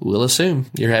synopsis, we'll assume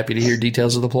you're happy to hear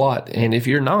details of the plot. And if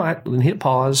you're not, then hit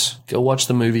pause, go watch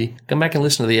the movie, come back and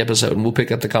listen to the episode, and we'll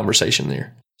pick up the conversation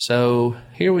there. So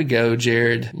here we go,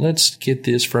 Jared. Let's get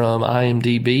this from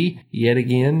IMDb yet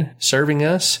again, serving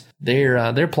us.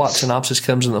 Their plot synopsis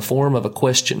comes in the form of a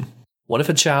question. What if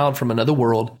a child from another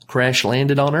world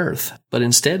crash-landed on Earth, but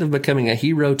instead of becoming a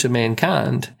hero to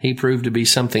mankind, he proved to be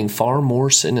something far more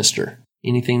sinister?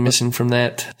 Anything missing from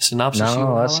that synopsis?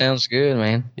 No, that sounds good,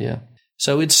 man. Yeah.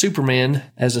 So it's Superman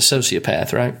as a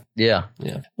sociopath, right? Yeah.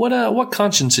 Yeah. What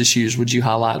conscience issues would you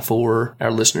highlight for our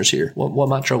listeners here? What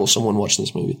might trouble someone watching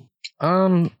this movie?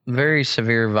 Very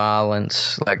severe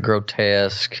violence, like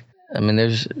grotesque. I mean,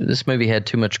 this movie had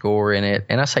too much gore in it,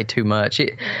 and I say too much.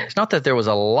 It's not that there was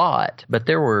a lot, but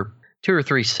there were 2 or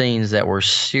 3 scenes that were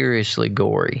seriously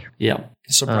gory. Yeah,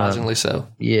 surprisingly so.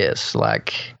 Yes,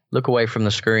 like look away from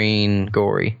the screen,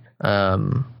 gory.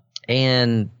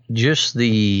 And just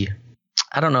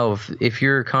I don't know if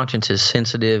your conscience is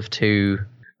sensitive to,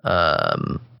 I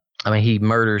mean, he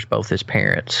murders both his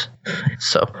parents.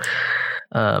 So,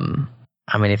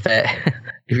 I mean,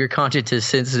 if your conscience is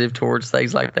sensitive towards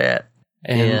things like that.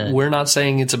 And we're not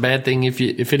saying it's a bad thing if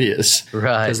it is.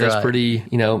 Right. Because that's pretty,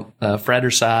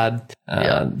 fratricide.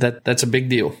 That's a big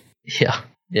deal. Yeah.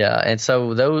 Yeah. And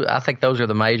so I think those are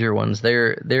the major ones.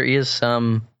 There is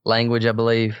some language, I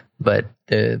believe, but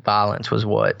the violence was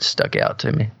what stuck out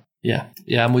to me. Yeah.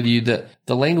 Yeah, I'm with you.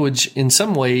 The language in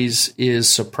some ways is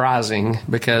surprising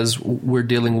because we're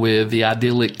dealing with the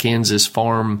idyllic Kansas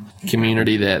farm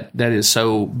community that is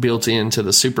so built into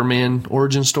the Superman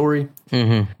origin story.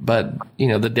 Mm-hmm. But,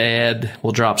 the dad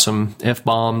will drop some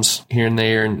F-bombs here and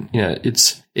there, and,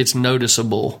 it's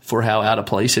noticeable for how out of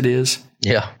place it is.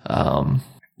 Yeah.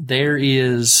 There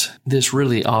is this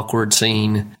really awkward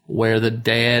scene where the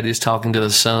dad is talking to the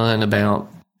son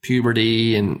about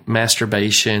puberty and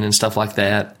masturbation and stuff like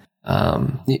that.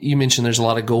 You mentioned there's a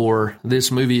lot of gore. This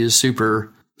movie is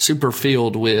super, super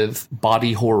filled with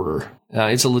body horror.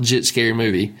 It's a legit scary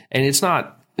movie. And it's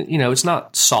not, it's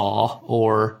not Saw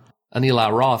or an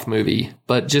Eli Roth movie,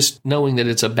 but just knowing that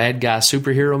it's a bad guy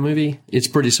superhero movie, it's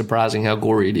pretty surprising how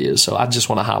gory it is. So I just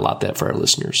want to highlight that for our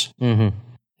listeners. Mm-hmm.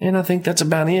 And I think that's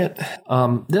about it.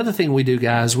 The other thing we do,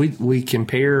 guys, we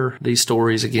compare these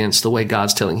stories against the way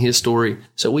God's telling his story.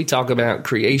 So we talk about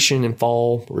creation and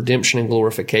fall, redemption and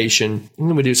glorification, and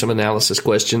then we do some analysis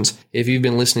questions. If you've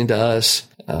been listening to us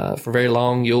for very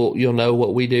long, you'll know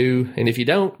what we do. And if you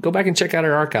don't, go back and check out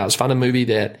our archives. Find a movie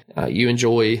that you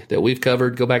enjoy that we've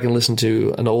covered. Go back and listen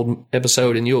to an old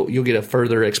episode, and you'll get a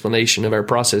further explanation of our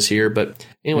process here. But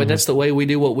anyway, That's the way we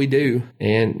do what we do.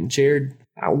 And Jared,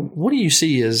 what do you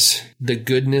see as the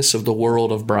goodness of the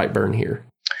world of Brightburn here?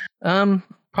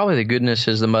 Probably the goodness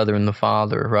is the mother and the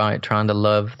father, right? Trying to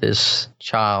love this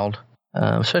child,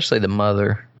 especially the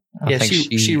mother. I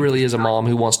think she really is a mom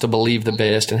who wants to believe the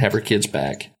best and have her kids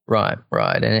back. Right,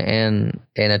 and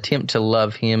attempt to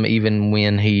love him even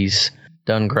when he's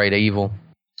done great evil.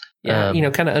 Yeah,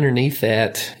 kind of underneath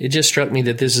that, it just struck me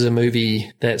that this is a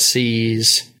movie that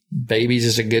sees babies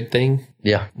as a good thing.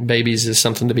 Yeah. Babies as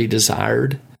something to be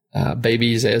desired.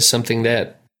 Babies as something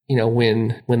that,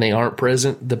 when they aren't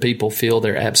present, the people feel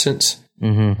their absence.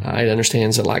 Mm-hmm. It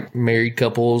understands that like married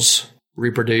couples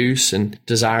reproduce and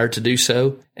desire to do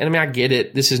so. And I mean, I get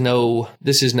it. This is no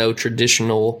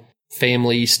traditional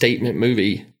family statement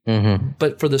movie. Mm-hmm.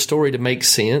 But for the story to make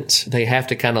sense, they have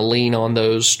to kind of lean on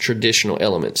those traditional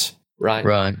elements.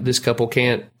 Right. This couple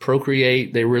can't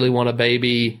procreate. They really want a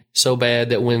baby so bad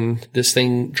that when this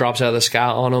thing drops out of the sky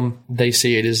on them, they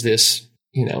see it as this,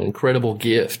 incredible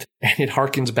gift. And it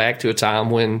harkens back to a time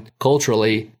when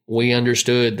culturally we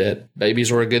understood that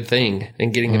babies were a good thing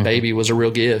and getting a baby was a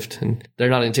real gift. And they're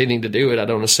not intending to do it, I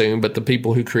don't assume, but the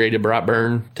people who created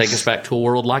Brightburn take us back to a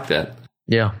world like that.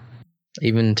 Yeah.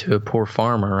 Even to a poor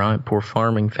farmer, right? Poor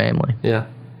farming family. Yeah.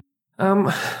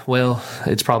 Well,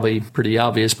 it's probably pretty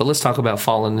obvious, but let's talk about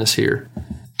fallenness here.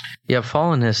 Yeah,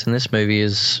 fallenness in this movie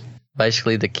is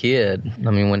basically the kid.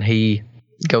 I mean, when he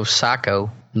goes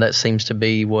psycho, that seems to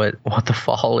be what the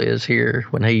fall is here.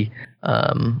 When he,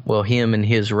 him and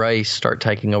his race start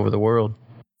taking over the world.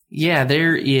 Yeah,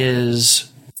 there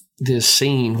is this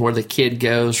scene where the kid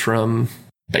goes from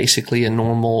basically a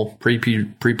normal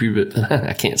prepubescent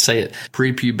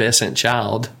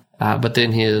child. But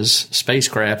then his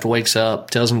spacecraft wakes up,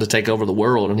 tells him to take over the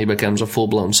world, and he becomes a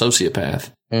full-blown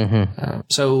sociopath. Mm-hmm.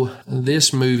 So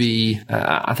this movie,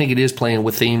 I think it is playing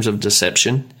with themes of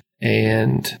deception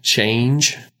and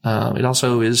change. It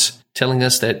also is telling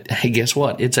us that, hey, guess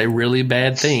what? It's a really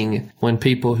bad thing when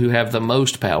people who have the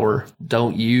most power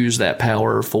don't use that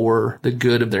power for the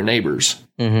good of their neighbors.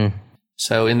 Mm-hmm.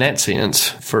 So in that sense,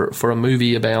 for a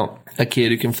movie about a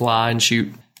kid who can fly and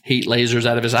shoot heat lasers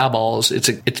out of his eyeballs,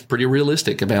 it's pretty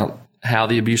realistic about how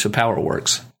the abuse of power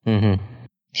works. Mm-hmm.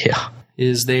 Yeah.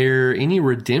 Is there any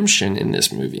redemption in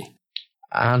this movie?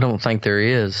 I don't think there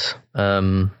is.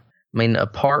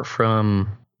 Apart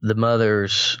from the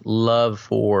mother's love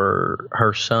for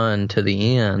her son to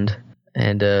the end,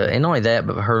 and not only that,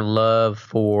 but her love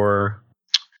for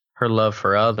her love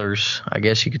for others, I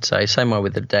guess you could say. Same way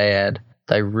with the dad.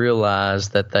 They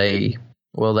realized that that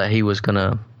he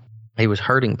was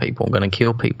hurting people, going to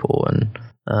kill people. And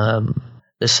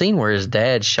the scene where his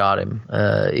dad shot him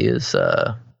is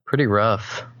pretty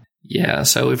rough. Yeah,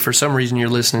 so if for some reason you're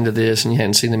listening to this and you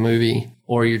hadn't seen the movie,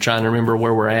 or you're trying to remember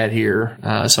where we're at here,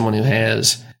 someone who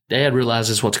has, Dad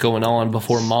realizes what's going on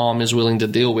before Mom is willing to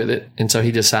deal with it. And so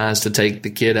he decides to take the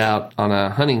kid out on a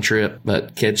hunting trip,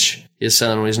 but catch his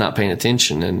son when he's not paying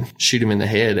attention and shoot him in the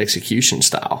head, execution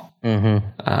style.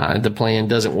 Mm-hmm. The plan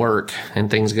doesn't work,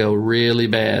 and things go really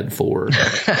bad for...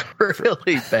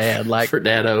 really bad. Like, for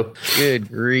Daddo. Good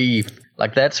grief.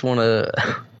 Like, that's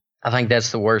I think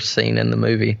that's the worst scene in the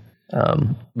movie.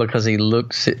 Because he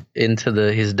looks into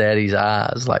his daddy's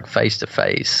eyes, like face to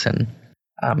face, and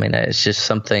I mean it's just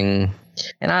something.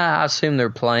 And I assume they're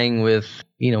playing with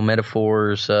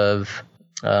metaphors of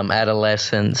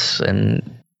adolescence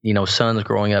and sons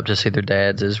growing up to see their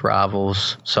dads as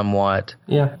rivals, somewhat.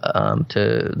 Yeah.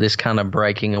 To this kind of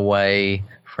breaking away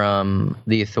from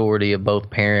the authority of both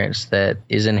parents that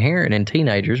is inherent in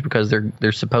teenagers, because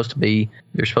they're supposed to be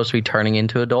turning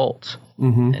into adults.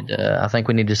 Mm-hmm. And I think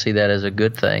we need to see that as a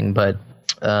good thing. But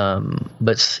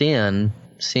sin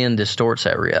distorts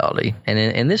that reality. And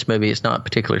in this movie, it's not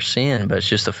particular sin, but it's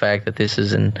just the fact that this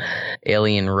is an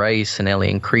alien race, an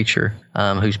alien creature,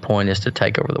 whose point is to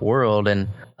take over the world. And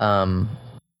I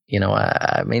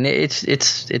mean,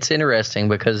 it's interesting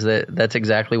because that's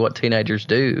exactly what teenagers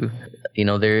do.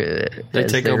 They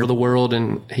take over the world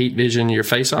and heat vision your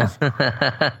face off.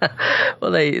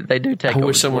 Well, they do take over the world. I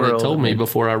wish someone had told me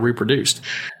before I reproduced.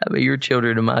 I mean, your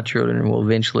children and my children will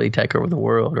eventually take over the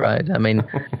world, right? I mean,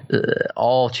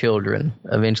 all children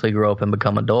eventually grow up and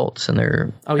become adults, and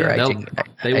they're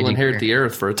they will inherit the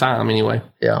earth for a time anyway.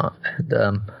 Yeah.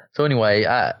 So anyway,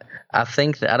 I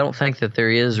don't think that there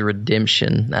is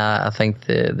redemption. I think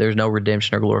that there's no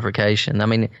redemption or glorification. I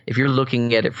mean, if you're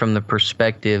looking at it from the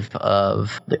perspective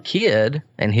of the kid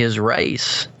and his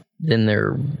race, then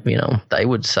they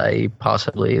would say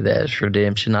possibly that's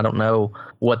redemption. I don't know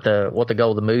what the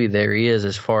goal of the movie there is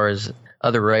as far as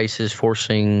other races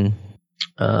forcing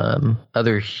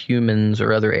other humans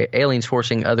or other aliens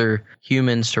forcing other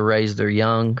humans to raise their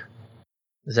young.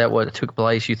 Is that what took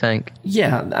place, you think?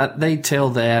 Yeah, they tell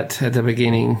that at the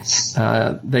beginning.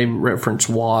 They reference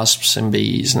wasps and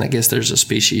bees, and I guess there's a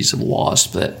species of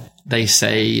wasp that they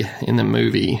say in the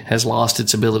movie has lost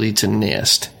its ability to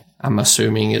nest. I'm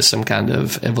assuming it's some kind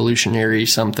of evolutionary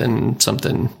something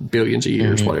billions of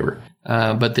years, whatever.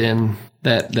 But then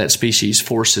that species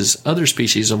forces other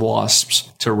species of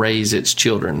wasps to raise its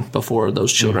children before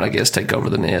those children, I guess, take over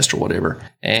the nest or whatever.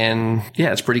 And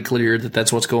yeah, it's pretty clear that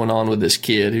that's what's going on with this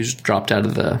kid who's dropped out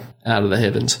of the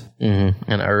heavens.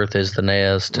 Mm-hmm. And Earth is the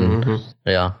nest. And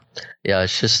yeah,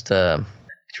 it's just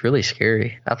it's really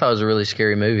scary. I thought it was a really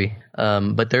scary movie.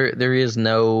 But there is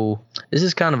no. This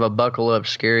is kind of a buckle up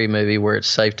scary movie where it's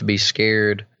safe to be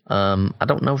scared. I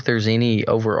don't know if there's any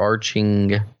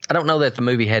overarching. I don't know that the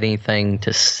movie had anything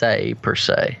to say per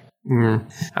se.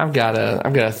 I've got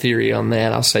a theory on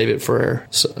that. I'll save it for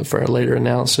a later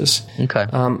analysis. Okay.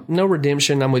 No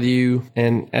redemption. I'm with you,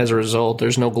 and as a result,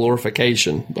 there's no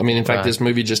glorification. I mean, in fact, this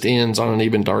movie just ends on an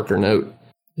even darker note.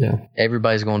 Yeah.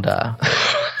 Everybody's gonna die.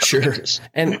 Sure.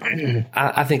 And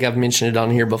I think I've mentioned it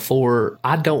on here before.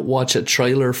 I don't watch a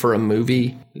trailer for a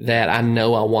movie that I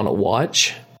know I want to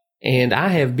watch. And I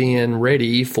have been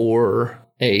ready for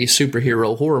a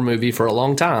superhero horror movie for a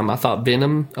long time. I thought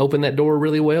Venom opened that door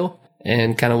really well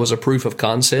and kind of was a proof of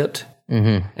concept.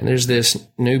 Mm-hmm. And there's this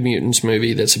New Mutants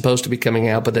movie that's supposed to be coming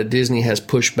out, but that Disney has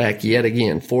pushed back yet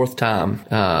again, fourth time.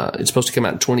 It's supposed to come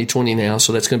out in 2020 now,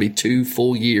 so that's going to be 2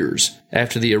 full years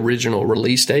after the original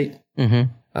release date.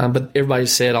 Mm-hmm. But everybody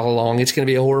said all along it's going to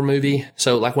be a horror movie.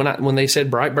 So like when they said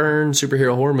Brightburn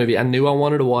superhero horror movie, I knew I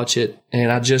wanted to watch it,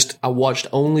 and I watched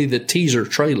only the teaser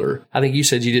trailer. I think you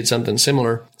said you did something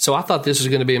similar. So I thought this was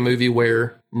going to be a movie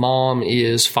where mom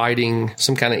is fighting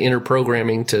some kind of inner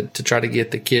programming to try to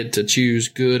get the kid to choose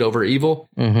good over evil.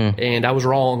 Mm-hmm. And I was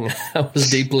wrong. I was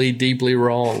deeply, deeply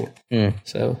wrong.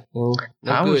 So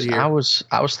I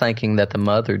was thinking that the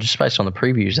mother, just based on the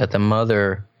previews, that the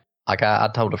mother. Like I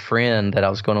told a friend that I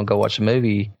was going to go watch the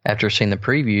movie after seeing the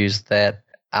previews that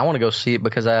I want to go see it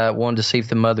because I wanted to see if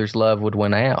the mother's love would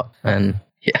win out. And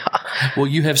yeah. Well,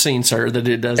 you have seen, sir, that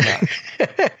it does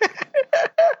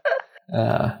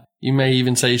not. You may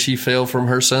even say she fell from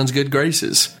her son's good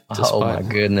graces. Oh, my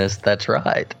goodness. That's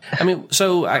right. I mean,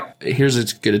 here's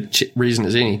as good a reason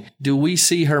as any. Do we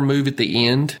see her move at the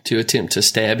end to attempt to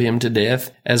stab him to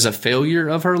death as a failure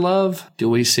of her love? Do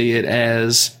we see it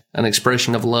as an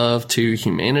expression of love to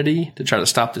humanity to try to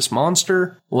stop this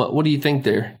monster? What do you think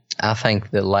there? I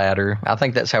think the latter. I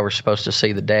think that's how we're supposed to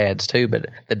see the dads too, but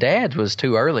the dads was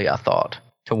too early, I thought,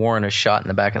 to warrant a shot in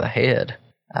the back of the head.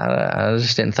 I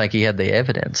just didn't think he had the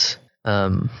evidence.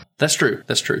 That's true.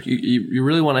 You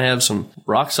really want to have some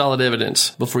rock solid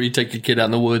evidence before you take your kid out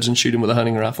in the woods and shoot him with a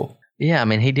hunting rifle. Yeah, I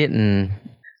mean, he didn't.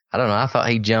 I don't know. I thought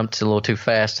he jumped a little too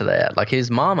fast to that. Like, his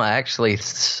mama actually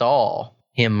saw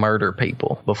him murder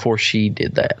people before she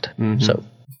did that. Mm-hmm. So.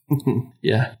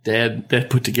 Yeah, Dad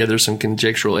put together some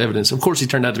conjectural evidence. Of course, he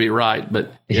turned out to be right, but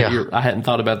I hadn't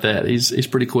thought about that. He's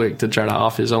pretty quick to try to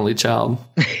off his only child.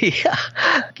 Yeah,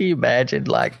 can you imagine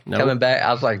coming back?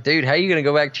 I was like, dude, how are you going to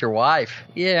go back to your wife?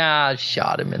 Yeah, I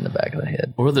shot him in the back of the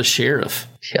head. Or the sheriff.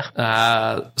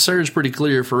 Yeah. Sir, it's pretty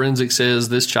clear. Forensic says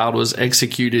this child was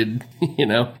executed,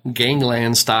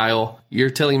 gangland style. You're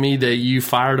telling me that you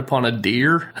fired upon a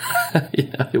deer?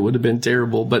 Yeah, it would have been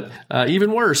terrible. But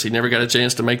even worse, he never got a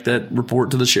chance to make that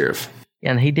report to the sheriff.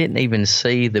 And he didn't even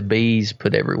see the bees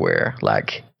put everywhere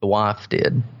like the wife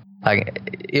did.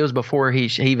 Like, it was before he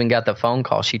even got the phone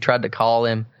call. She tried to call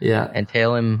him and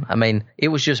tell him. I mean, it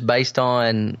was just based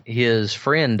on his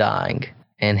friend dying.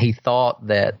 And he thought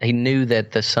that he knew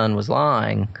that the son was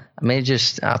lying. I mean,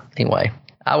 anyway.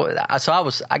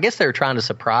 I guess they were trying to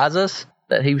surprise us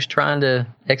that he was trying to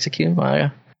execute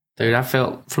him. Dude, I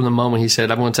felt from the moment he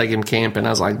said, I'm going to take him camping, I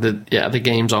was like, the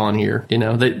game's on here.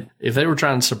 If they were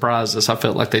trying to surprise us, I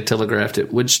felt like they telegraphed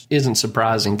it, which isn't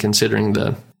surprising considering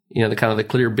the kind of the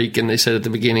clear beacon they said at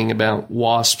the beginning about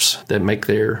wasps that make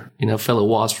their, fellow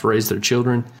wasps raise their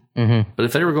children. Mm-hmm. But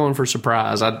if they were going for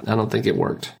surprise, I don't think it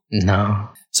worked. No.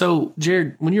 So,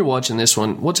 Jared, when you're watching this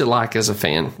one, what's it like as a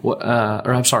fan? Not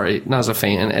as a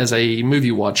fan, as a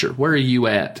movie watcher. Where are you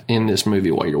at in this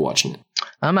movie while you're watching it?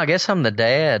 I guess I'm the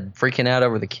dad freaking out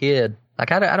over the kid.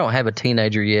 Like, I don't have a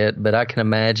teenager yet, but I can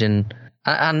imagine.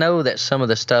 I know that some of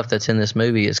the stuff that's in this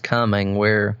movie is coming,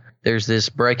 where there's this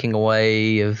breaking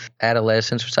away of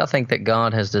adolescence, which I think that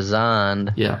God has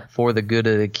designed for the good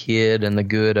of the kid and the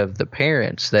good of the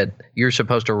parents, that you're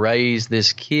supposed to raise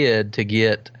this kid to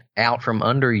get out from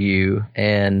under you.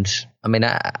 And I mean,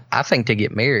 I think to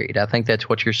get married, I think that's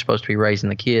what you're supposed to be raising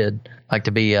the kid, like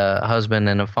to be a husband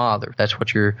and a father. That's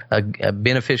what you're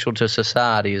beneficial to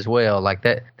society as well. Like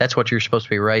that's what you're supposed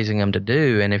to be raising them to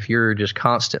do. And if you're just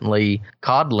constantly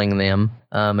coddling them,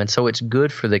 and so it's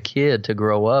good for the kid to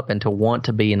grow up and to want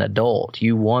to be an adult.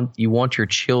 You want your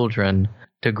children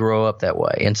to grow up that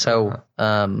way. And so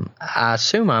I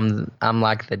assume I'm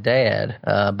like the dad,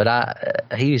 but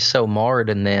he's so marred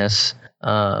in this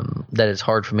that it's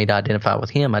hard for me to identify with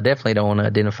him. I definitely don't want to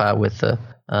identify with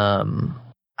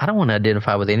I don't want to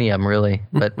identify with any of them really,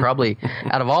 but probably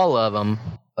out of all of them,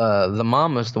 the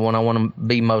mom is the one I want to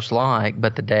be most like,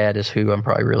 but the dad is who I'm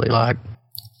probably really like.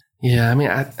 Yeah, I mean,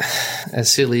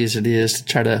 as silly as it is to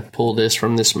try to pull this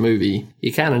from this movie,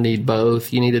 you kind of need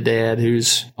both. You need a dad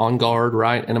who's on guard,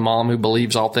 right, and a mom who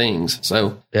believes all things.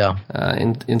 So,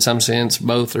 in some sense,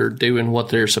 both are doing what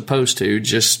they're supposed to,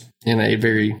 just in a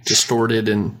very distorted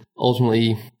and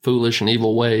ultimately foolish and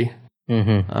evil way.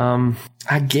 Mm-hmm.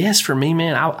 I guess for me,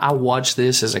 man, I watch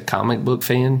this as a comic book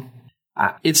fan.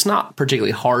 It's not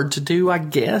particularly hard to do, I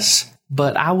guess.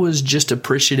 But I was just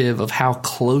appreciative of how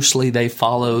closely they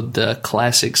followed the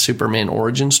classic Superman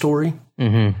origin story.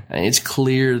 Mm-hmm. And it's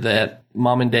clear that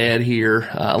mom and dad here,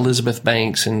 Elizabeth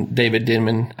Banks and David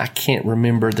Denman, I can't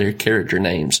remember their character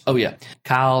names. Oh, yeah.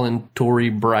 Kyle and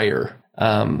Tori Breyer.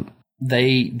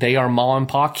 They are Ma and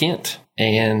Pa Kent.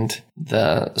 And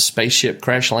the spaceship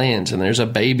crash lands and there's a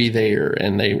baby there,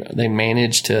 and they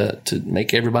manage to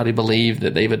make everybody believe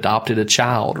that they've adopted a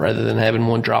child rather than having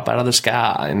one drop out of the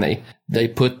sky. And they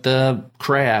put the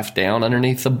craft down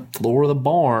underneath the floor of the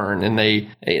barn, and they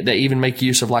even make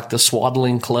use of like the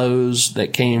swaddling clothes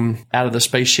that came out of the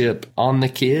spaceship on the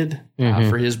kid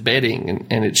for his bedding,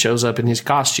 and it shows up in his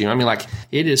costume. I mean, like,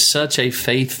 it is such a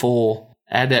faithful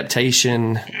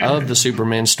adaptation of the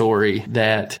Superman story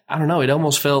that, I don't know, it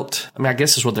almost felt, I mean, I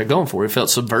guess that's what they're going for. It felt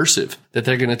subversive that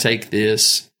they're going to take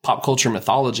this pop culture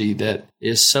mythology that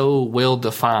is so well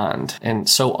defined and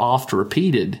so oft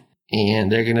repeated,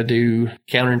 and they're going to do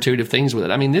counterintuitive things with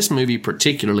it. I mean, this movie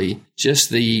particularly, just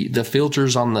the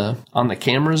filters on the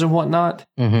cameras and whatnot,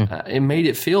 it made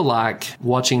it feel like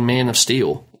watching Man of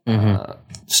Steel,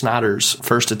 Snyder's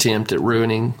first attempt at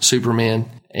ruining Superman.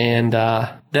 And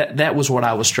that was what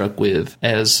I was struck with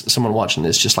as someone watching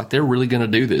this, just like they're really going to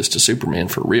do this to Superman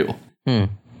for real.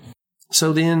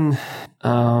 So then,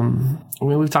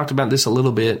 we've talked about this a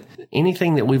little bit.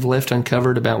 Anything that we've left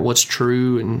uncovered about what's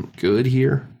true and good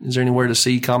here? Is there anywhere to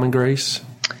see common grace?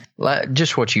 Like,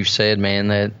 just what you said, man.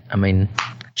 That, I mean,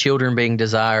 children being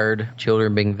desired,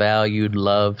 children being valued,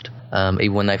 loved,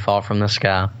 even when they fall from the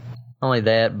sky. Not only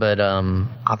that, but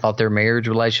I thought their marriage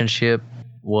relationship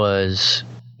was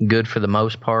good for the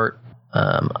most part.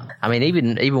 I mean,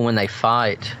 even when they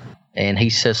fight and he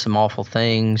says some awful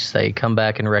things, they come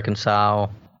back and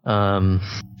reconcile.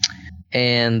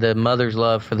 And the mother's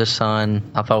love for the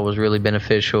son, I thought was really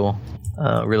beneficial,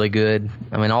 really good.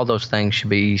 I mean, all those things should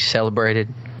be celebrated.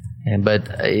 But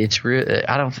it's real.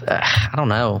 I don't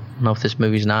know if this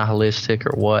movie's nihilistic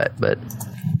or what. But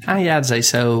I'd say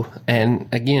so. And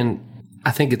again, I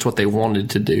think it's what they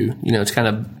wanted to do. You know, it's kind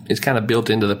of built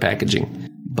into the packaging.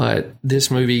 But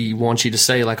this movie wants you to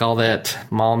say like all that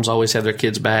moms always have their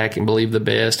kids back and believe the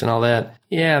best and all that.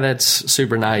 Yeah, that's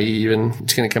super naive and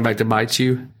it's going to come back to bite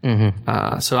you.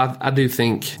 Mm-hmm. So I do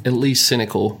think at least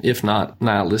cynical, if not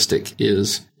nihilistic,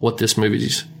 is what this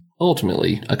movie's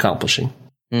ultimately accomplishing.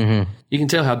 Mm-hmm. You can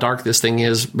tell how dark this thing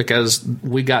is because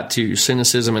we got to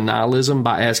cynicism and nihilism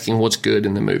by asking what's good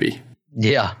in the movie.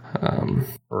 Yeah,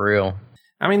 for real.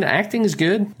 I mean, the acting is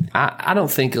good. I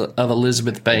don't think of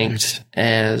Elizabeth Banks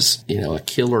as, you know, a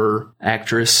killer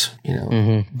actress, you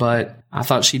know, but I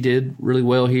thought she did really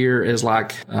well here as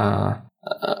like a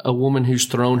woman who's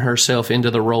thrown herself into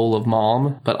the role of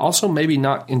mom, but also maybe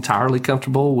not entirely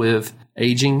comfortable with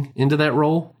aging into that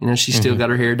role. You know, she's still got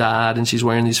her hair dyed and she's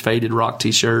wearing these faded rock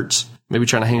t-shirts, maybe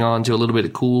trying to hang on to a little bit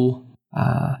of cool.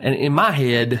 And in my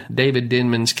head, David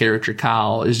Denman's character,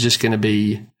 Kyle, is just going to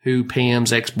be who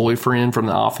Pam's ex-boyfriend from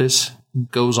The Office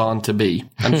goes on to be.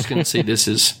 I'm just going to see this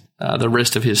as the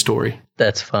rest of his story.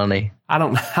 That's funny. I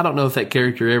don't know if that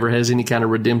character ever has any kind of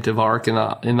redemptive arc in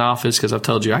The Office because I've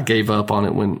told you I gave up on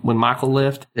it when Michael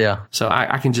left. Yeah. So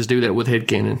I can just do that with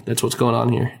headcanon. That's what's going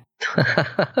on here.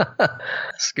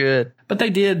 That's good. But they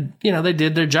did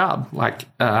their job. Like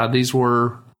these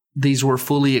were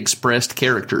fully expressed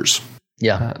characters.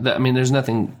 Yeah. I mean, there's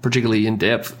nothing particularly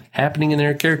in-depth happening in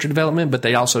their character development, but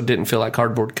they also didn't feel like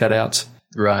cardboard cutouts.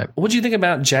 Right. What do you think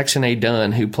about Jackson A.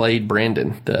 Dunn, who played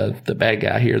Brandon, the bad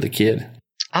guy here, the kid?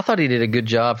 I thought he did a good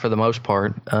job for the most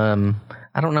part. I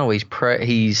don't know.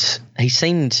 He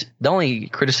seemed, the only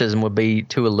criticism would be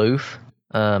too aloof.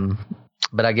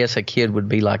 But I guess a kid would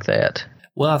be like that.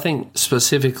 Well, I think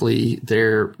specifically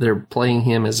they're playing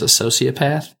him as a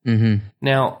sociopath. Mm-hmm.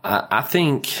 Now, I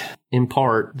think in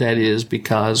part that is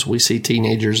because we see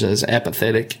teenagers as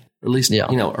apathetic, or at least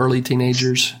early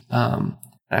teenagers.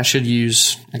 I should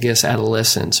use, I guess,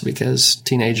 adolescence because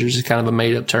teenagers is kind of a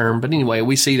made-up term. But anyway,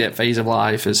 we see that phase of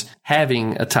life as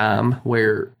having a time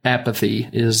where apathy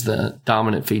is the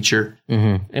dominant feature.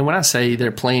 Mm-hmm. And when I say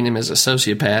they're playing him as a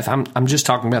sociopath, I'm just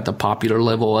talking about the popular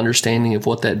level understanding of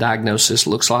what that diagnosis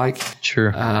looks like.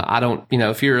 Sure. I don't,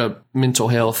 if you're a mental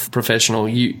health professional,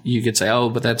 you could say, oh,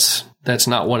 but that's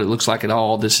not what it looks like at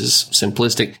all. This is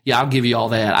simplistic. Yeah, I'll give you all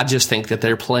that. I just think that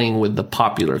they're playing with the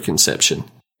popular conception.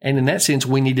 And in that sense,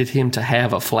 we needed him to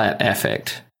have a flat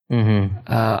affect. Mm-hmm.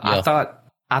 I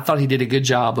thought he did a good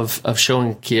job of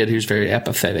showing a kid who's very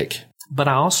apathetic. But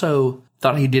I also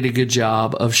thought he did a good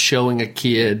job of showing a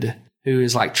kid who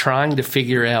is like trying to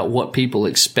figure out what people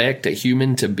expect a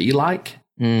human to be like.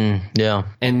 Yeah.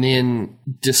 And then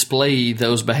display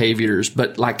those behaviors.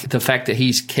 But like the fact that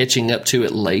he's catching up to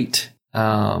it late,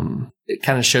 it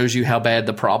kind of shows you how bad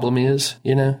the problem is,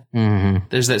 Mm-hmm.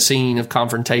 There's that scene of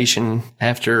confrontation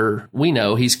after we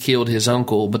know he's killed his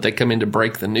uncle, but they come in to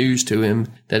break the news to him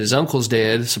that his uncle's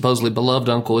dead, supposedly beloved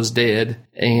uncle is dead,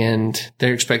 and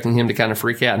they're expecting him to kind of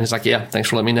freak out. And he's like, yeah, thanks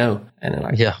for letting me know. And they're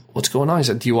like, yeah, what's going on? He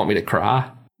said, do you want me to cry?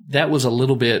 That was a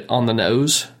little bit on the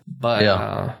nose, but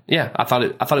I thought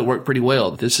it worked pretty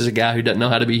well. This is a guy who doesn't know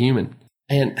how to be human.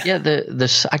 And yeah,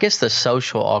 I guess the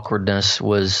social awkwardness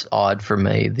was odd for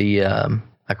me.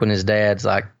 Like when his dad's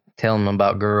like telling him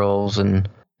about girls and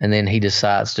then he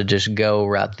decides to just go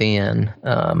right then.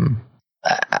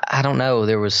 I don't know.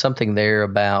 There was something there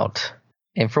about,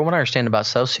 and from what I understand about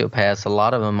sociopaths, a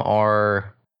lot of them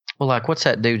are, well, like what's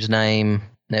that dude's name?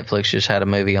 Netflix just had a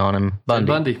movie on him.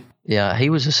 Bundy. Yeah, he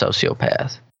was a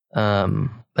sociopath.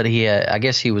 But I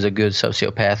guess he was a good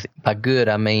sociopath. By good,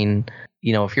 I mean,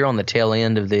 if you're on the tail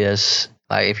end of this,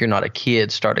 like if you're not a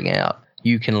kid starting out,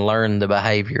 you can learn the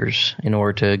behaviors in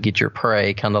order to get your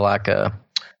prey, kind of like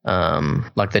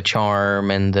like the charm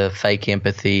and the fake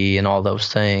empathy and all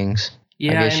those things.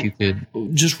 Yeah, I guess you could.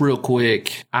 Just real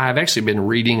quick, I've actually been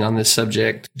reading on this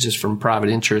subject just from private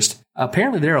interest.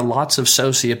 Apparently, there are lots of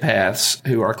sociopaths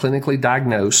who are clinically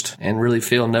diagnosed and really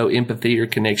feel no empathy or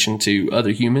connection to other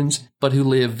humans, but who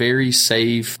live very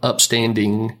safe,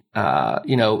 upstanding,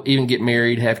 even get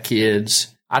married, have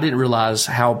kids. I didn't realize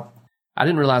I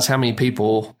didn't realize how many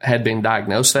people had been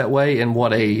diagnosed that way and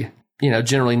what a,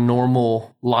 generally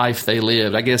normal life they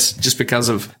lived. I guess just because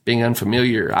of being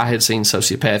unfamiliar, I had seen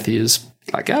sociopathy as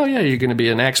like, oh yeah, you're going to be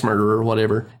an axe murderer or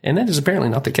whatever. And that is apparently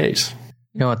not the case.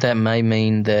 You know what, that may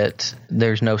mean that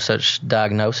there's no such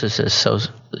diagnosis as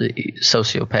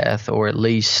sociopath, or at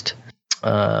least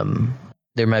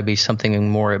there may be something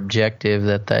more objective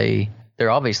that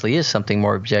there obviously is something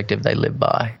more objective they live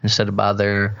by instead of by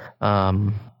their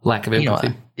lack of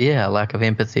empathy. Lack of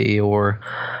empathy, or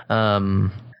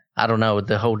I don't know,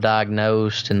 the whole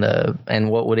diagnosed and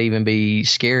what would even be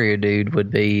scarier, dude,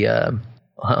 would be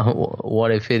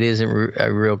what if it isn't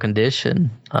a real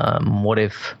condition? What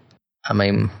if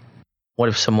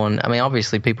someone,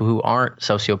 obviously people who aren't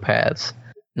sociopaths,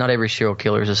 not every serial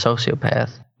killer is a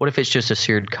sociopath. What if it's just a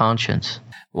seared conscience?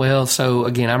 Well, so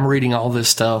again, I'm reading all this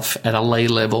stuff at a lay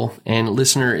level, and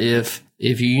listener, if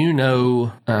you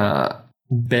know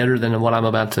better than what I'm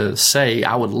about to say,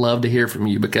 I would love to hear from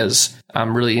you, because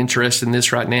I'm really interested in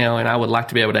this right now, and I would like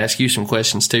to be able to ask you some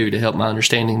questions too to help my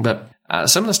understanding. But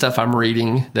some of the stuff I'm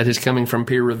reading that is coming from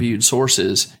peer-reviewed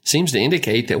sources seems to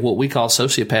indicate that what we call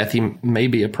sociopathy may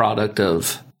be a product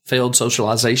of failed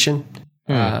socialization.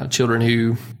 Children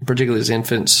who, particularly as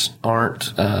infants,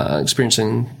 aren't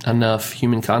experiencing enough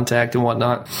human contact and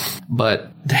whatnot.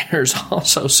 But there's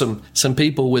also some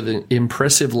people with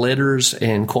impressive letters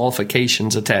and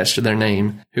qualifications attached to their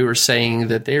name who are saying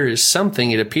that there is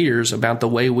something, it appears, about the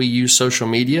way we use social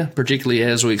media, particularly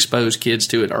as we expose kids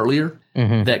to it earlier,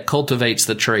 that cultivates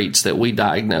the traits that we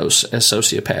diagnose as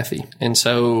sociopathy. And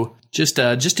so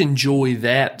just enjoy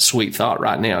that sweet thought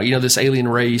right now. This alien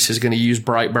race is going to use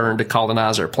Brightburn to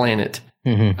colonize our planet.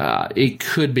 It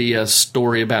could be a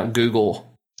story about Google.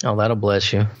 Oh, that'll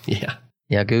bless you. Yeah.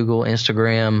 Yeah, Google,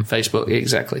 Instagram. Facebook,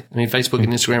 exactly. Facebook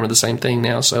and Instagram are the same thing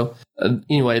now. So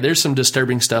anyway, there's some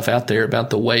disturbing stuff out there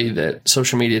about the way that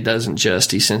social media doesn't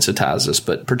just desensitize us,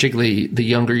 but particularly the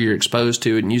younger you're exposed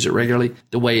to it and use it regularly,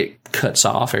 the way it cuts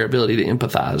off our ability to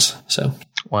empathize. So.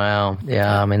 Wow.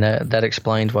 Yeah, that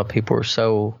explains why people are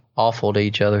so awful to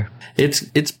each other.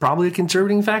 It's probably a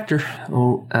contributing factor.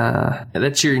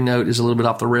 That cheery note is a little bit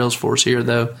off the rails for us here,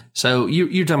 though. So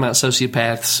you're talking about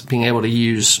sociopaths being able to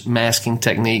use masking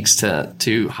techniques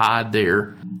to hide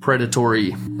their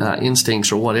predatory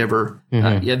instincts or whatever.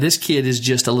 This kid is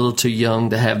just a little too young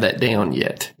to have that down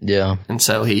yet. Yeah. And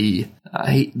so the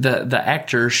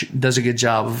actor does a good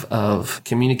job of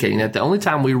communicating that. The only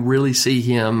time we really see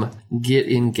him get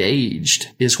engaged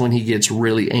is when he gets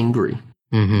really angry.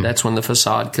 That's when the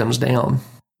facade comes down.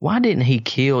 Why didn't he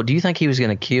kill? Do you think he was going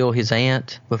to kill his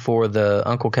aunt before the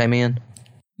uncle came in?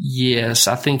 Yes,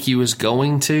 I think he was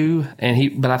going to,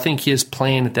 but I think his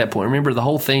plan at that point, remember the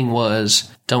whole thing was,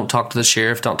 don't talk to the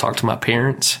sheriff, don't talk to my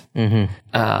parents.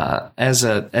 As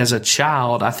a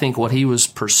child, I think what he was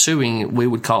pursuing, we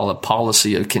would call a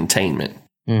policy of containment.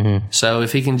 So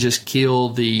if he can just kill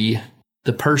the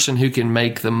person who can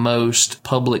make the most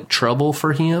public trouble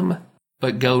for him,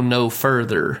 but go no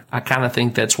further, I kind of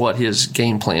think that's what his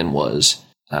game plan was.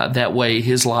 That way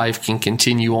his life can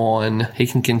continue on. He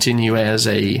can continue as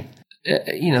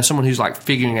someone who's like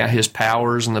figuring out his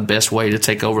powers and the best way to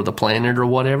take over the planet or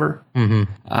whatever.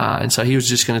 And so he was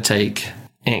just going to take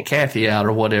Aunt Kathy out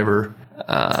or whatever,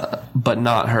 but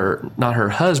not her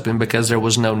husband, because there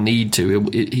was no need to.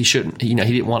 He shouldn't, he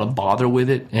didn't want to bother with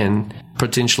it and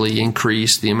potentially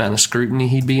increase the amount of scrutiny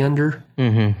he'd be under.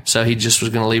 So he just was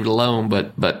going to leave it alone.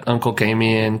 But Uncle came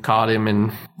in, caught him,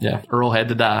 and Earl had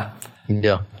to die.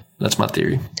 Yeah. That's my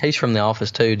theory. He's from The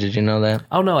Office too. Did you know that?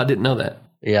 Oh, no, I didn't know that.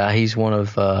 Yeah, he's one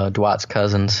of Dwight's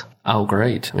cousins. Oh,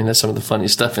 great. That's some of the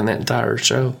funniest stuff in that entire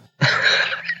show.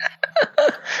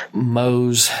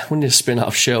 Mose, we need a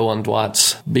spin-off show on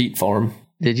Dwight's beet farm.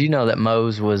 Did you know that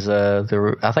Mose was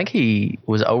I think he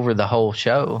was over the whole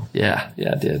show. Yeah,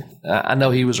 I did. I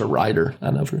know he was a writer.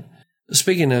 I know.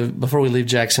 Speaking of, before we leave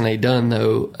Jackson A. Dunn,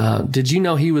 though, did you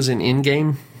know he was in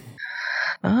Endgame?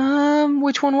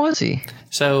 Which one was he?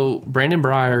 So Brandon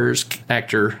Breyer's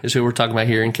actor is who we're talking about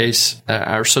here, in case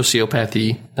our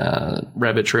sociopathy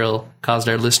rabbit trail caused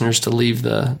our listeners to lose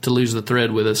the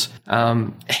thread with us.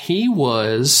 He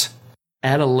was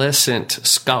adolescent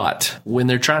Scott when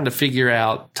they're trying to figure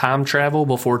out time travel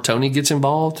before Tony gets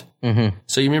involved.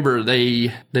 So you remember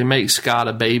they make Scott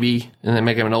a baby, and they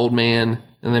make him an old man,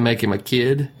 and they make him a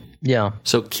kid. Yeah.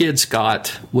 So Kid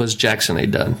Scott was Jackson A.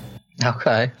 Dunn.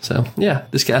 Okay. So,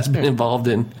 this guy's been involved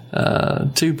in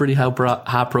 2 pretty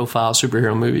high-profile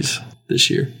superhero movies this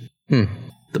year.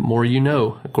 The more you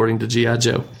know, according to G.I.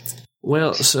 Joe.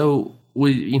 Well, so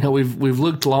we've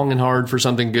looked long and hard for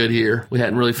something good here. We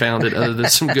hadn't really found it other than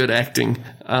some good acting.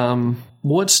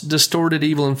 what's distorted,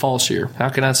 evil, and false here? How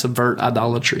can I subvert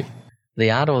idolatry?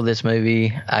 The idol of this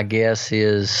movie, I guess,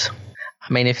 is,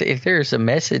 I mean, if there's a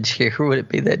message here, would it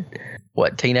be that,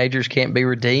 teenagers can't be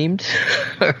redeemed?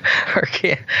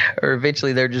 or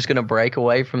eventually they're just going to break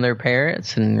away from their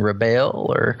parents and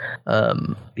rebel? Or,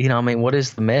 what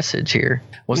is the message here?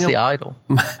 What's the idol?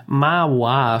 My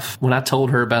wife, when I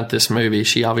told her about this movie,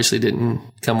 she obviously didn't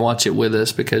come watch it with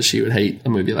us because she would hate a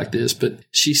movie like this, but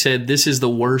she said this is the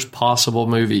worst possible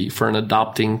movie for an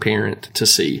adopting parent to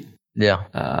see. Yeah.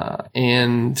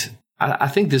 And I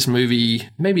think this movie,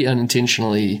 maybe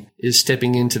unintentionally, is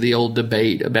stepping into the old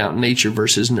debate about nature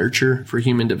versus nurture for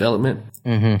human development.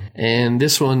 Mm-hmm. And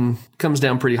this one comes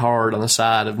down pretty hard on the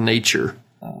side of nature.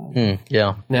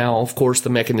 Yeah. Now, of course, the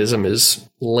mechanism is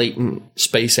latent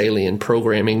space alien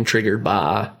programming triggered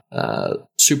by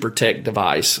super tech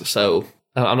device. So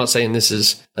I'm not saying this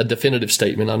is a definitive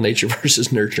statement on nature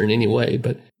versus nurture in any way,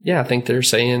 but yeah, I think they're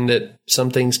saying that some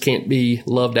things can't be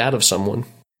loved out of someone.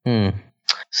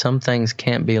 Some things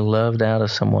can't be loved out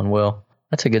of someone. Well,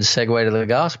 that's a good segue to the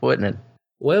gospel, isn't it?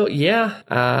 Well, yeah.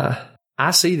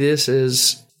 I see this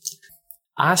as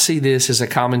a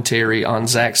commentary on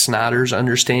Zack Snyder's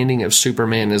understanding of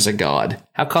Superman as a god.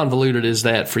 How convoluted is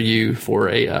that for you for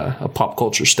a pop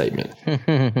culture statement?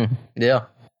 Yeah.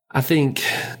 I think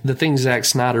the thing Zack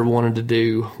Snyder wanted to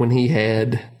do when he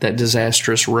had that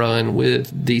disastrous run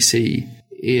with DC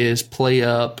is play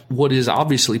up what is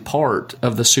obviously part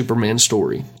of the Superman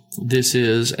story. This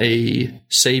is a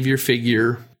savior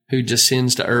figure who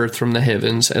descends to earth from the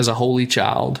heavens as a holy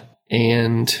child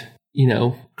and,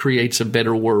 creates a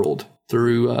better world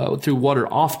through what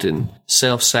are often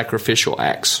self-sacrificial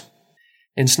acts.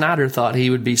 And Snyder thought he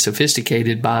would be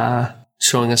sophisticated by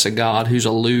showing us a God who's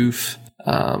aloof,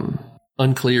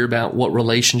 unclear about what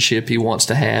relationship he wants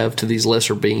to have to these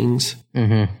lesser beings.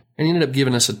 Mm-hmm. And he ended up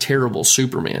giving us a terrible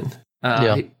Superman.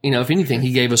 If anything,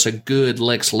 he gave us a good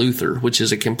Lex Luthor, which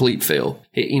is a complete fail.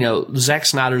 Zack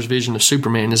Snyder's vision of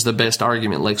Superman is the best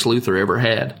argument Lex Luthor ever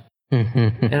had.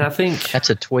 Mm-hmm. And I think that's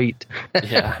a tweet.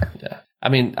 Yeah. I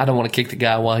mean, I don't want to kick the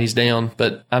guy while he's down,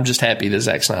 but I'm just happy that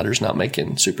Zack Snyder's not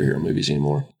making superhero movies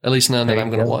anymore. At least none that I'm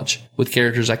going to watch with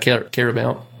characters I care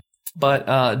about.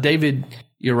 But David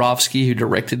Yarovsky, who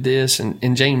directed this,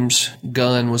 and James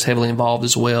Gunn was heavily involved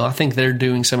as well. I think they're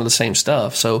doing some of the same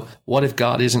stuff. So what if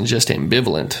God isn't just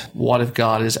ambivalent? What if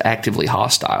God is actively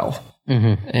hostile?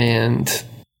 Mm-hmm. And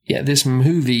yeah, this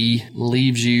movie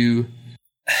leaves you,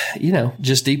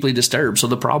 just deeply disturbed. So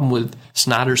the problem with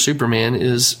Snyder's Superman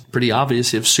is pretty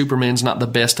obvious. If Superman's not the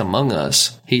best among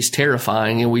us, he's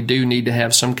terrifying, and we do need to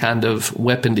have some kind of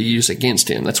weapon to use against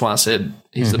him. That's why I said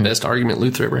he's the best argument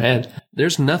Luthor ever had.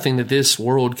 There's nothing that this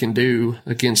world can do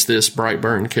against this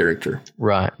Brightburn character.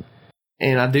 Right.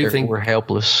 And I do think we're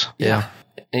helpless. Yeah.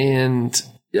 And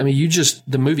I mean,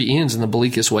 the movie ends in the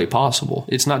bleakest way possible.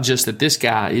 It's not just that this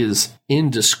guy is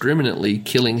indiscriminately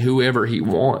killing whoever he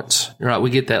wants, right?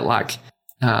 We get that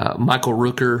Michael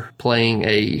Rooker playing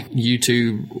a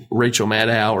YouTube Rachel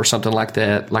Maddow or something like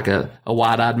that, like a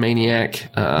wide-eyed maniac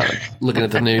looking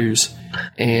at the news.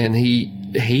 And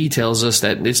he tells us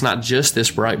that it's not just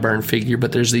this Brightburn figure,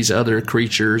 but there's these other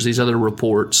creatures, these other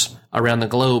reports around the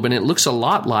globe. And it looks a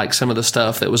lot like some of the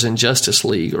stuff that was in Justice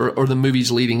League or the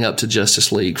movies leading up to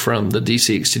Justice League from the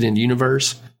DC Extended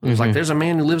Universe. It was like, there's a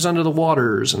man who lives under the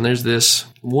waters, and there's this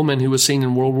woman who was seen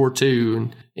in World War II.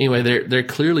 And anyway, they're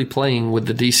clearly playing with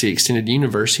the DC Extended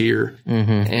Universe here.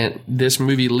 Mm-hmm. And this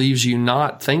movie leaves you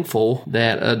not thankful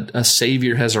that a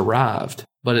savior has arrived,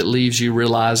 but it leaves you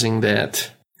realizing that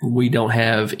we don't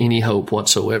have any hope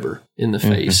whatsoever in the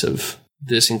face of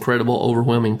this incredible,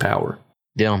 overwhelming power.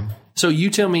 Yeah. So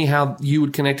you tell me how you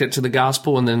would connect it to the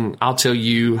gospel, and then I'll tell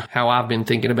you how I've been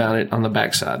thinking about it on the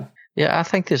backside. Yeah, I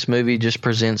think this movie just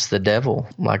presents the devil.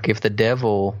 Like, if the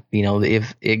devil,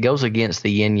 if it goes against the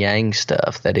yin yang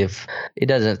stuff, that if it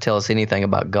doesn't tell us anything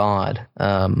about God,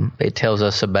 it tells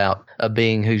us about a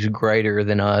being who's greater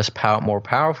than us, more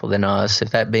powerful than us. If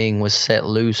that being was set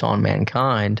loose on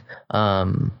mankind,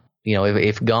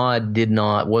 if God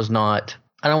was not,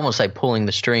 I don't want to say pulling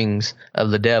the strings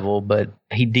of the devil, but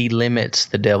he delimits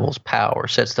the devil's power,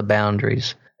 sets the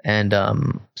boundaries. And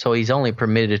so he's only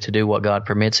permitted to do what God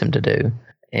permits him to do.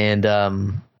 And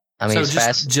it's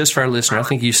fast. Just for our listener, I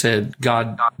think you said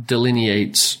God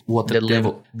delineates what the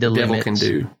devil can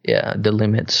do. Yeah,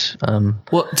 delimits.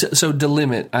 So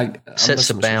delimit sets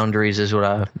the boundaries is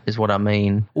what I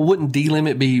mean. Well, wouldn't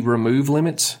delimit be remove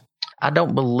limits? I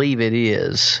don't believe it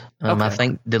is. Okay. I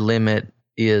think delimit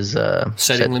is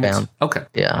setting limits. Down. Okay.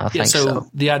 Yeah, I think so.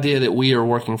 The idea that we are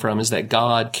working from is that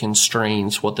God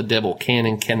constrains what the devil can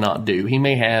and cannot do. He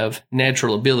may have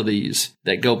natural abilities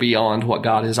that go beyond what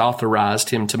God has authorized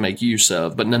him to make use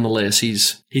of, but nonetheless,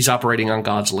 he's operating on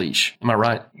God's leash. Am I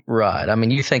right? Right. I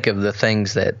mean, you think of the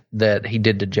things that he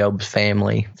did to Job's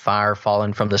family, fire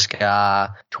falling from the sky,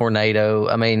 tornado.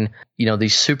 I mean,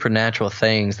 these supernatural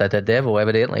things that the devil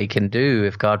evidently can do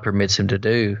if God permits him to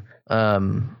do.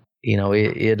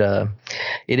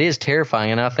 It is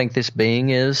terrifying, and I think this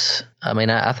being is. I mean,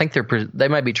 I think they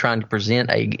might be trying to present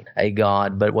a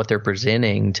God, but what they're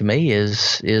presenting to me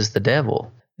is the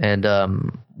devil. And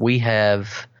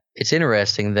it's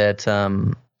interesting that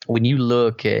when you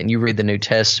look and you read the New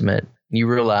Testament, you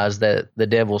realize that the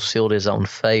devil sealed his own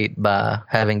fate by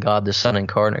having God the Son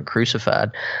incarnate crucified.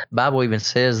 The Bible even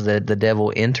says that the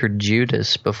devil entered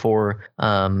Judas before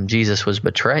Jesus was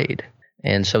betrayed.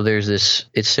 And so there's this,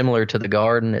 it's similar to the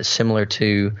garden. It's similar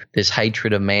to this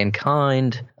hatred of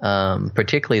mankind,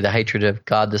 particularly the hatred of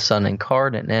God the Son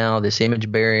incarnate now, this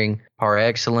image bearing par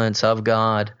excellence of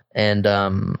God. And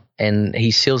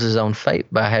he seals his own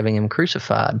fate by having him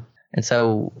crucified. And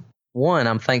so, one,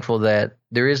 I'm thankful that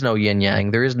there is no yin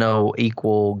yang. There is no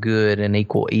equal good and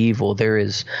equal evil. There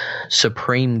is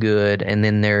supreme good, and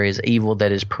then there is evil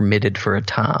that is permitted for a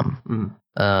time.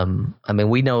 Mm. I mean,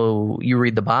 we know, you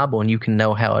read the Bible and you can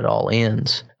know how it all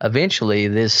ends. Eventually,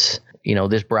 this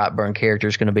Brightburn character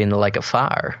is going to be in the lake of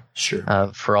fire,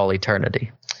 sure, for all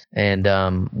eternity.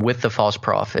 And with the false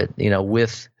prophet,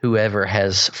 with whoever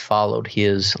has followed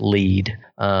his lead.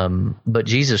 But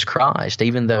Jesus Christ,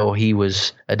 even though he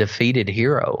was a defeated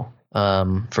hero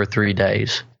for 3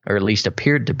 days, or at least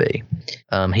appeared to be,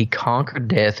 he conquered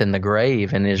death and the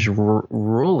grave and is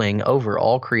ruling over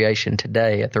all creation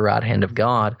today at the right hand of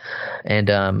God. And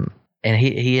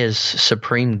he is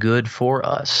supreme good for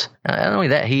us. Not only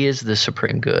that, he is the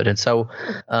supreme good. And so,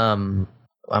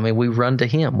 I mean, we run to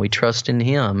him. We trust in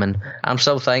him. And I'm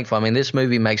so thankful. I mean, this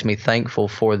movie makes me thankful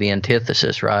for the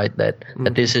antithesis, right? That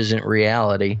this isn't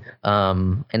reality.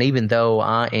 And even though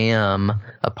I am,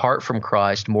 apart from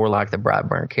Christ, more like the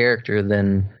Brightburn character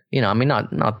than, I mean,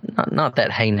 not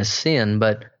that heinous sin,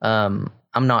 but I'm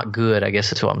not good, I guess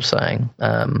that's what I'm saying.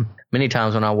 Many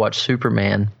times when I watch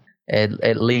Superman,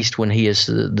 at least when he is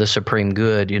the supreme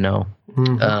good,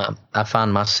 I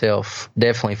find myself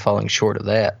definitely falling short of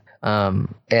that.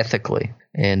 Ethically.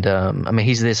 And, I mean,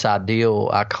 he's this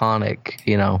ideal, iconic,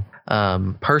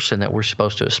 person that we're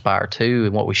supposed to aspire to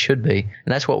and what we should be.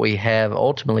 And that's what we have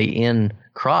ultimately in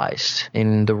Christ,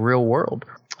 in the real world.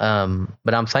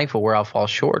 But I'm thankful where I fall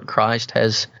short. Christ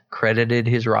has credited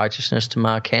his righteousness to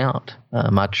my account.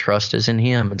 My trust is in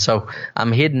him. And so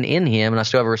I'm hidden in him, and I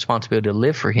still have a responsibility to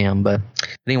live for him. But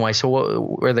anyway, so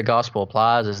where the gospel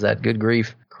applies is that, good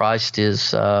grief, Christ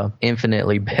is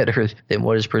infinitely better than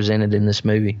what is presented in this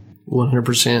movie.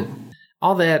 100%.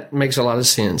 All that makes a lot of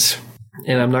sense.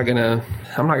 And I'm not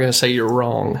gonna say you're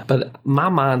wrong, but my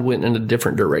mind went in a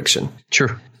different direction.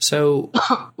 Sure. So,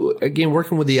 again,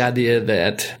 working with the idea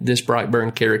that this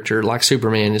Brightburn character, like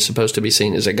Superman, is supposed to be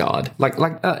seen as a god,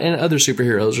 and other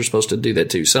superheroes are supposed to do that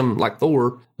too. Some, like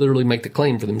Thor, literally make the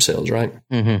claim for themselves, right?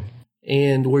 Mm-hmm.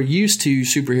 And we're used to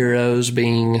superheroes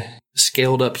being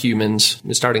scaled up humans,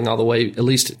 starting all the way, at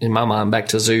least in my mind, back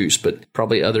to Zeus, but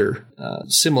probably other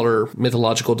similar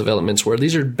mythological developments where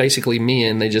these are basically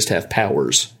men, they just have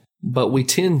powers. But we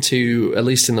tend to, at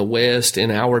least in the West, in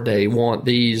our day, want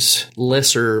these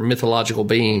lesser mythological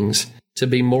beings to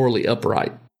be morally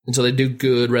upright. And so they do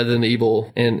good rather than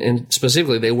evil, and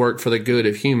specifically they work for the good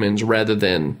of humans rather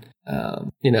than,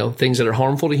 things that are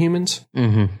harmful to humans.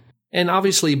 Mm-hmm. And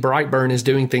obviously, Brightburn is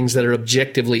doing things that are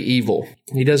objectively evil.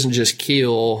 He doesn't just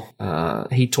kill,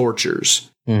 he tortures.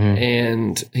 Mm-hmm.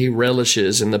 And he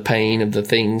relishes in the pain of the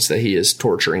things that he is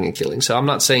torturing and killing. So I'm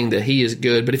not saying that he is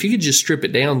good, but if you could just strip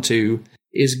it down to,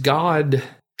 is God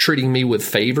treating me with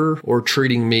favor or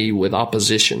treating me with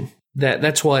opposition?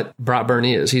 That's what Brightburn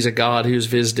is. He's a god who's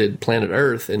visited planet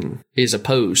Earth and is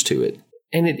opposed to it.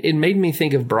 And it made me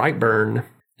think of Brightburn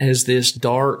as this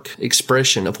dark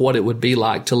expression of what it would be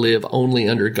like to live only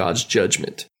under God's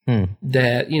judgment.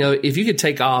 That, if you could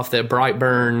take off that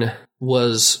Brightburn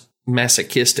was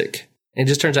masochistic, and it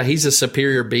just turns out he's a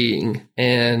superior being,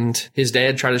 and his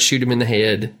dad tried to shoot him in the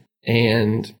head,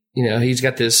 and, he's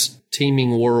got this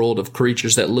teeming world of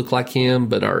creatures that look like him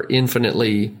but are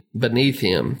infinitely beneath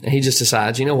him. And he just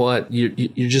decides, you know what,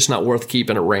 you're just not worth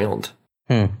keeping around.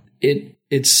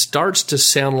 It starts to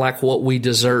sound like what we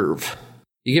deserve.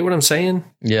 You get what I'm saying?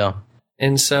 Yeah.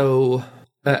 And so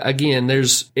again,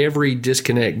 there's every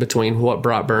disconnect between what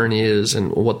Brightburn is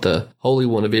and what the Holy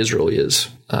One of Israel is.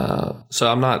 So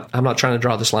I'm not trying to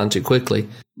draw this line too quickly,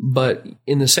 but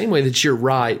in the same way that you're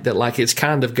right, that like it's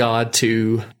kind of God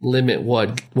to limit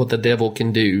what the devil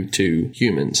can do to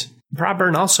humans.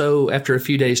 Brightburn also, after a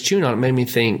few days chewing on it, made me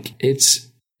think it's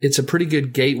a pretty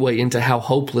good gateway into how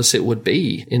hopeless it would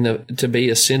be to be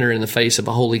a sinner in the face of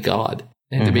a holy God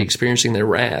and to be experiencing their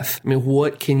wrath. I mean,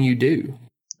 what can you do?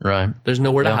 Right. There's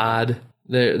nowhere to hide.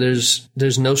 There's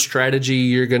no strategy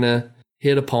you're going to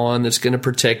hit upon that's going to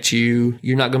protect you.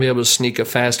 You're not going to be able to sneak a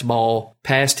fastball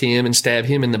past him and stab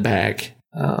him in the back.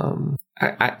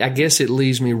 I guess it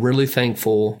leaves me really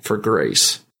thankful for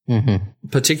grace.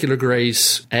 Particular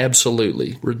grace,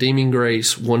 absolutely. Redeeming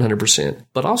grace, 100%.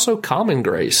 But also common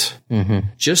grace.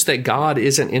 Just that God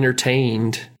isn't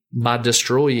entertained by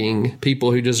destroying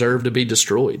people who deserve to be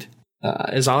destroyed.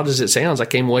 As odd as it sounds, I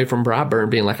came away from Brightburn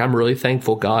being like, I'm really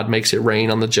thankful God makes it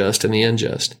rain on the just and the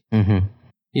unjust.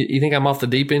 You think I'm off the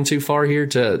deep end too far here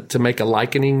to make a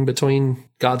likening between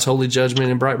God's holy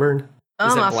judgment and Brightburn?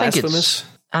 Is that blasphemous?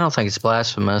 I don't think it's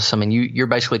blasphemous. I mean, you're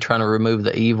basically trying to remove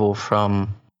the evil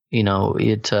from...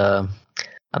 it, I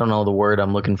don't know the word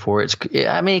I'm looking for. It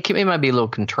might be a little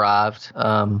contrived,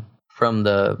 from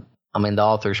the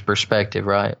author's perspective,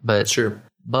 right? But sure.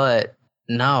 But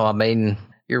no, I mean,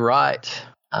 you're right.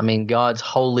 I mean, God's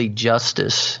holy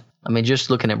justice. I mean, just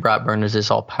looking at Brightburn as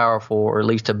this all powerful, or at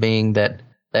least a being that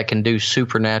can do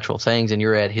supernatural things, and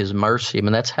you're at his mercy. I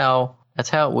mean, that's how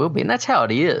it will be. And that's how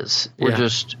it is.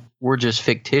 We're just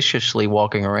fictitiously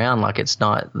walking around like it's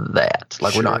not that.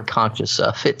 Like we're not conscious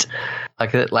of it. I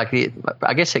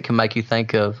guess it can make you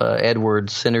think of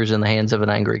Edward's Sinners in the Hands of an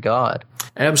Angry God.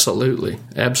 Absolutely.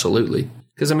 Absolutely.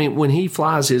 Because, I mean, when he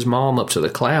flies his mom up to the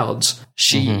clouds,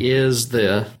 she is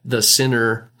the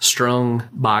sinner strung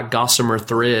by gossamer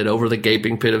thread over the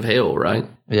gaping pit of hell, right?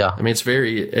 Yeah. I mean, it's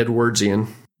very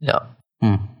Edwardsian. Yeah.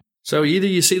 So either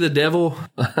you see the devil,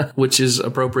 which is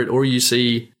appropriate, or you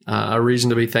see a reason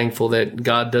to be thankful that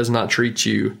God does not treat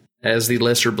you as the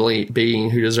lesser being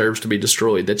who deserves to be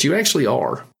destroyed, that you actually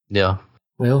are. Yeah.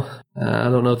 Well, I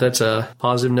don't know if that's a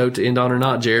positive note to end on or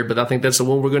not, Jared, but I think that's the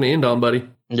one we're going to end on, buddy.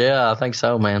 Yeah, I think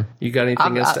so, man. You got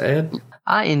anything else to add?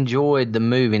 I enjoyed the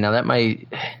movie. Now,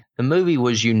 the movie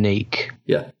was unique.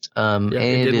 Yeah. It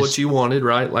did what you wanted,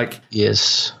 right?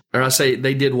 Yes. Or I say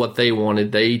they did what they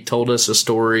wanted. They told us a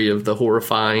story of the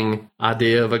horrifying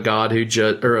idea of a god of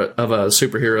a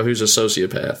superhero who's a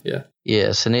sociopath. Yeah.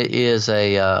 Yes, and it is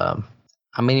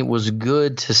it was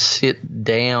good to sit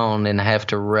down and have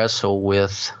to wrestle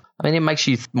with. I mean, it makes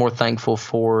you more thankful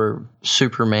for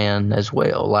Superman as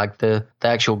well, like the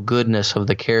actual goodness of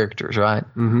the characters, right?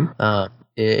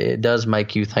 It does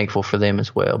make you thankful for them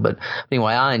as well. But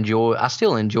anyway, I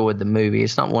still enjoyed the movie.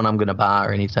 It's not one I'm going to buy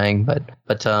or anything, but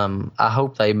I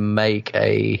hope they make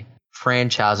a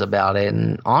franchise about it.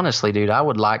 And honestly, dude, I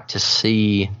would like to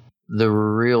see the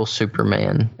real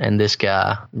Superman and this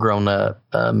guy grown up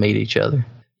meet each other.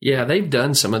 Yeah, they've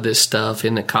done some of this stuff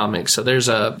in the comics. So there's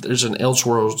an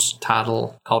Elseworlds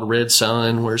title called Red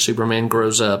Sun where Superman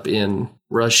grows up in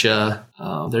Russia.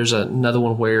 There's another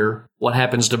one where what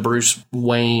happens to Bruce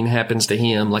Wayne happens to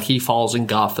him. Like he falls in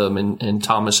Gotham and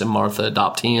Thomas and Martha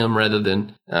adopt him rather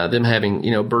than them having,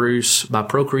 Bruce by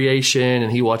procreation,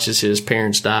 and he watches his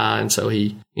parents die. And so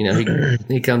he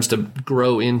comes to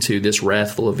grow into this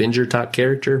wrathful Avenger type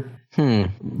character.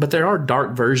 But there are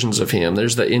dark versions of him.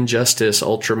 There's the Injustice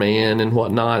Ultraman and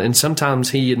whatnot. And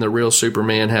sometimes he and the real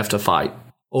Superman have to fight.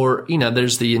 Or,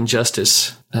 there's the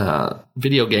Injustice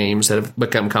video games that have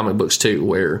become comic books too,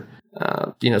 where,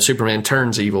 Superman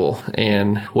turns evil.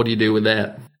 And what do you do with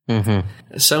that?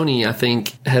 Sony, I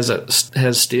think, has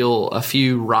still a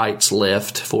few rights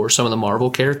left for some of the Marvel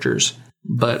characters.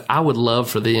 But I would love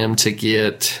for them to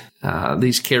get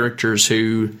these characters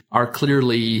who are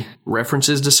clearly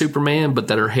references to Superman, but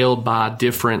that are held by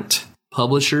different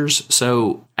publishers.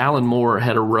 So Alan Moore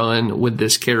had a run with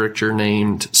this character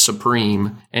named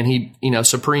Supreme, and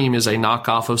Supreme is a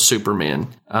knockoff of Superman.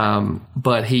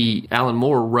 But Alan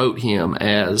Moore wrote him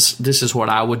as, this is what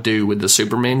I would do with the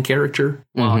Superman character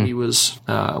while he was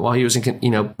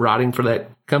writing for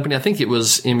that company. I think it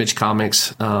was Image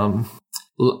Comics.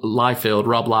 Rob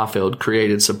Liefeld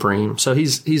created Supreme. So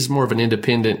he's more of an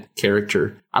independent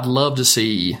character. I'd love to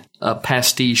see a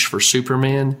pastiche for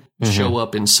Superman show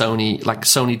up in Sony, like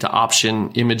Sony to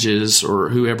option Images or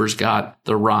whoever's got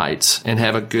the rights, and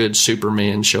have a good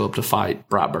Superman show up to fight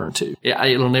Brightburn too.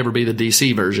 It'll never be the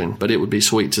DC version, but it would be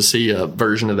sweet to see a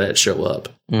version of that show up.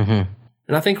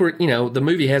 And I think the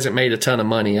movie hasn't made a ton of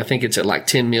money. I think it's at like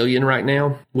 10 million right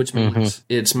now, which means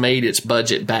it's made its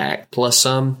budget back plus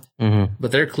some.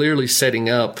 But they're clearly setting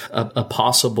up a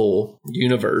possible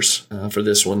universe for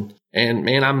this one. And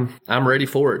man, I'm ready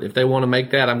for it. If they want to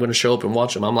make that, I'm going to show up and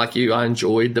watch them. I'm like you. I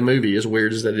enjoyed the movie, as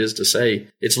weird as that is to say.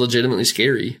 It's legitimately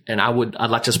scary. And I'd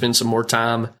like to spend some more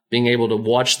time being able to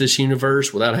watch this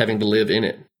universe without having to live in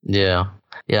it. Yeah.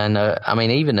 Yeah, and I mean,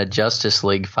 even a Justice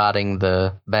League fighting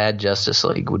the bad Justice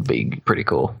League would be pretty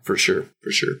cool. For sure.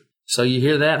 So you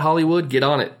hear that, Hollywood? Get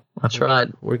on it. That's right.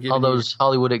 All those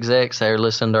Hollywood execs that are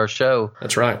listening to our show.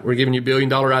 That's right. We're giving you $1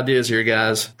 billion ideas here,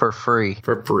 guys. For free.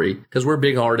 Because we're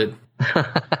big-hearted.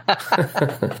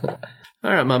 All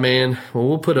right, my man. Well,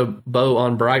 we'll put a bow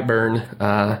on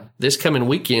Brightburn. This coming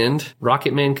weekend,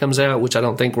 Rocket Man comes out, which I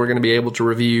don't think we're going to be able to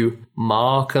review.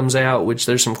 Ma comes out, which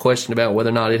there's some question about whether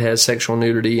or not it has sexual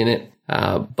nudity in it.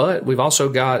 But we've also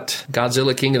got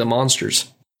Godzilla King of the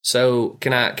Monsters. So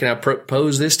can I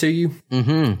propose this to you?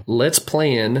 Let's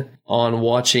plan on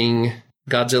watching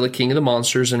Godzilla King of the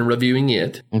Monsters and reviewing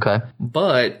it. Okay.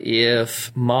 But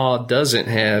if Ma doesn't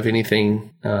have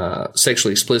anything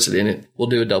sexually explicit in it, we'll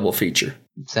do a double feature.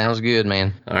 Sounds good,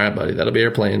 man. All right, buddy. That'll be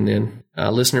our plan then.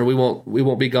 Listener, we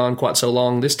won't be gone quite so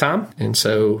long this time, and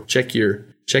so check your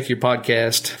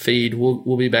podcast feed.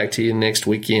 We'll be back to you next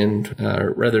weekend,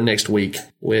 rather next week,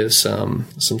 with some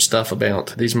stuff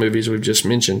about these movies we've just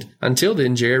mentioned. Until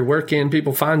then, Jared, where can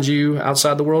people find you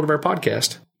outside the world of our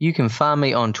podcast? You can find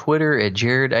me on Twitter at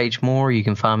Jared H. Moore. You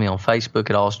can find me on Facebook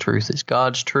at All's Truth is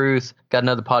God's Truth. Got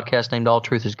another podcast named All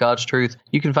Truth is God's Truth.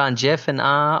 You can find Jeff and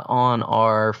I on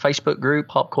our Facebook group,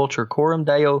 Pop Culture Coram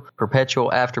Deo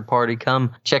Perpetual After Party.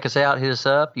 Come check us out, hit us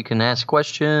up. You can ask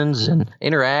questions and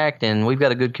interact, and we've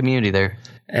got a good community there.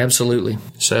 Absolutely.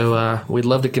 So we'd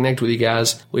love to connect with you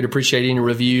guys. We'd appreciate any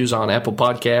reviews on Apple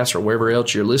Podcasts or wherever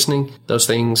else you're listening. Those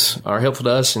things are helpful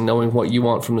to us in knowing what you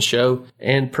want from the show.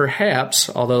 And perhaps,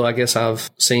 although I guess I've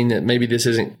seen that maybe this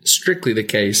isn't strictly the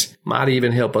case, might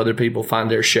even help other people find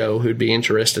their show who'd be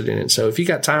interested in it. So if you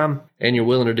got time and you're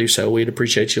willing to do so, we'd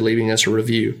appreciate you leaving us a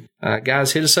review.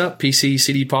 Guys, hit us up,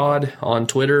 PCCD Pod on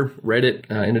Twitter,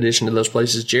 Reddit, in addition to those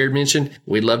places Jared mentioned.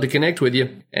 We'd love to connect with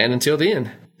you. And until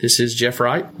then, this is Jeff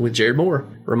Wright with Jared Moore,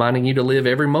 reminding you to live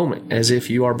every moment as if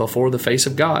you are before the face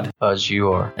of God. As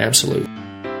you are. Absolutely.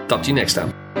 Talk to you next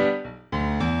time.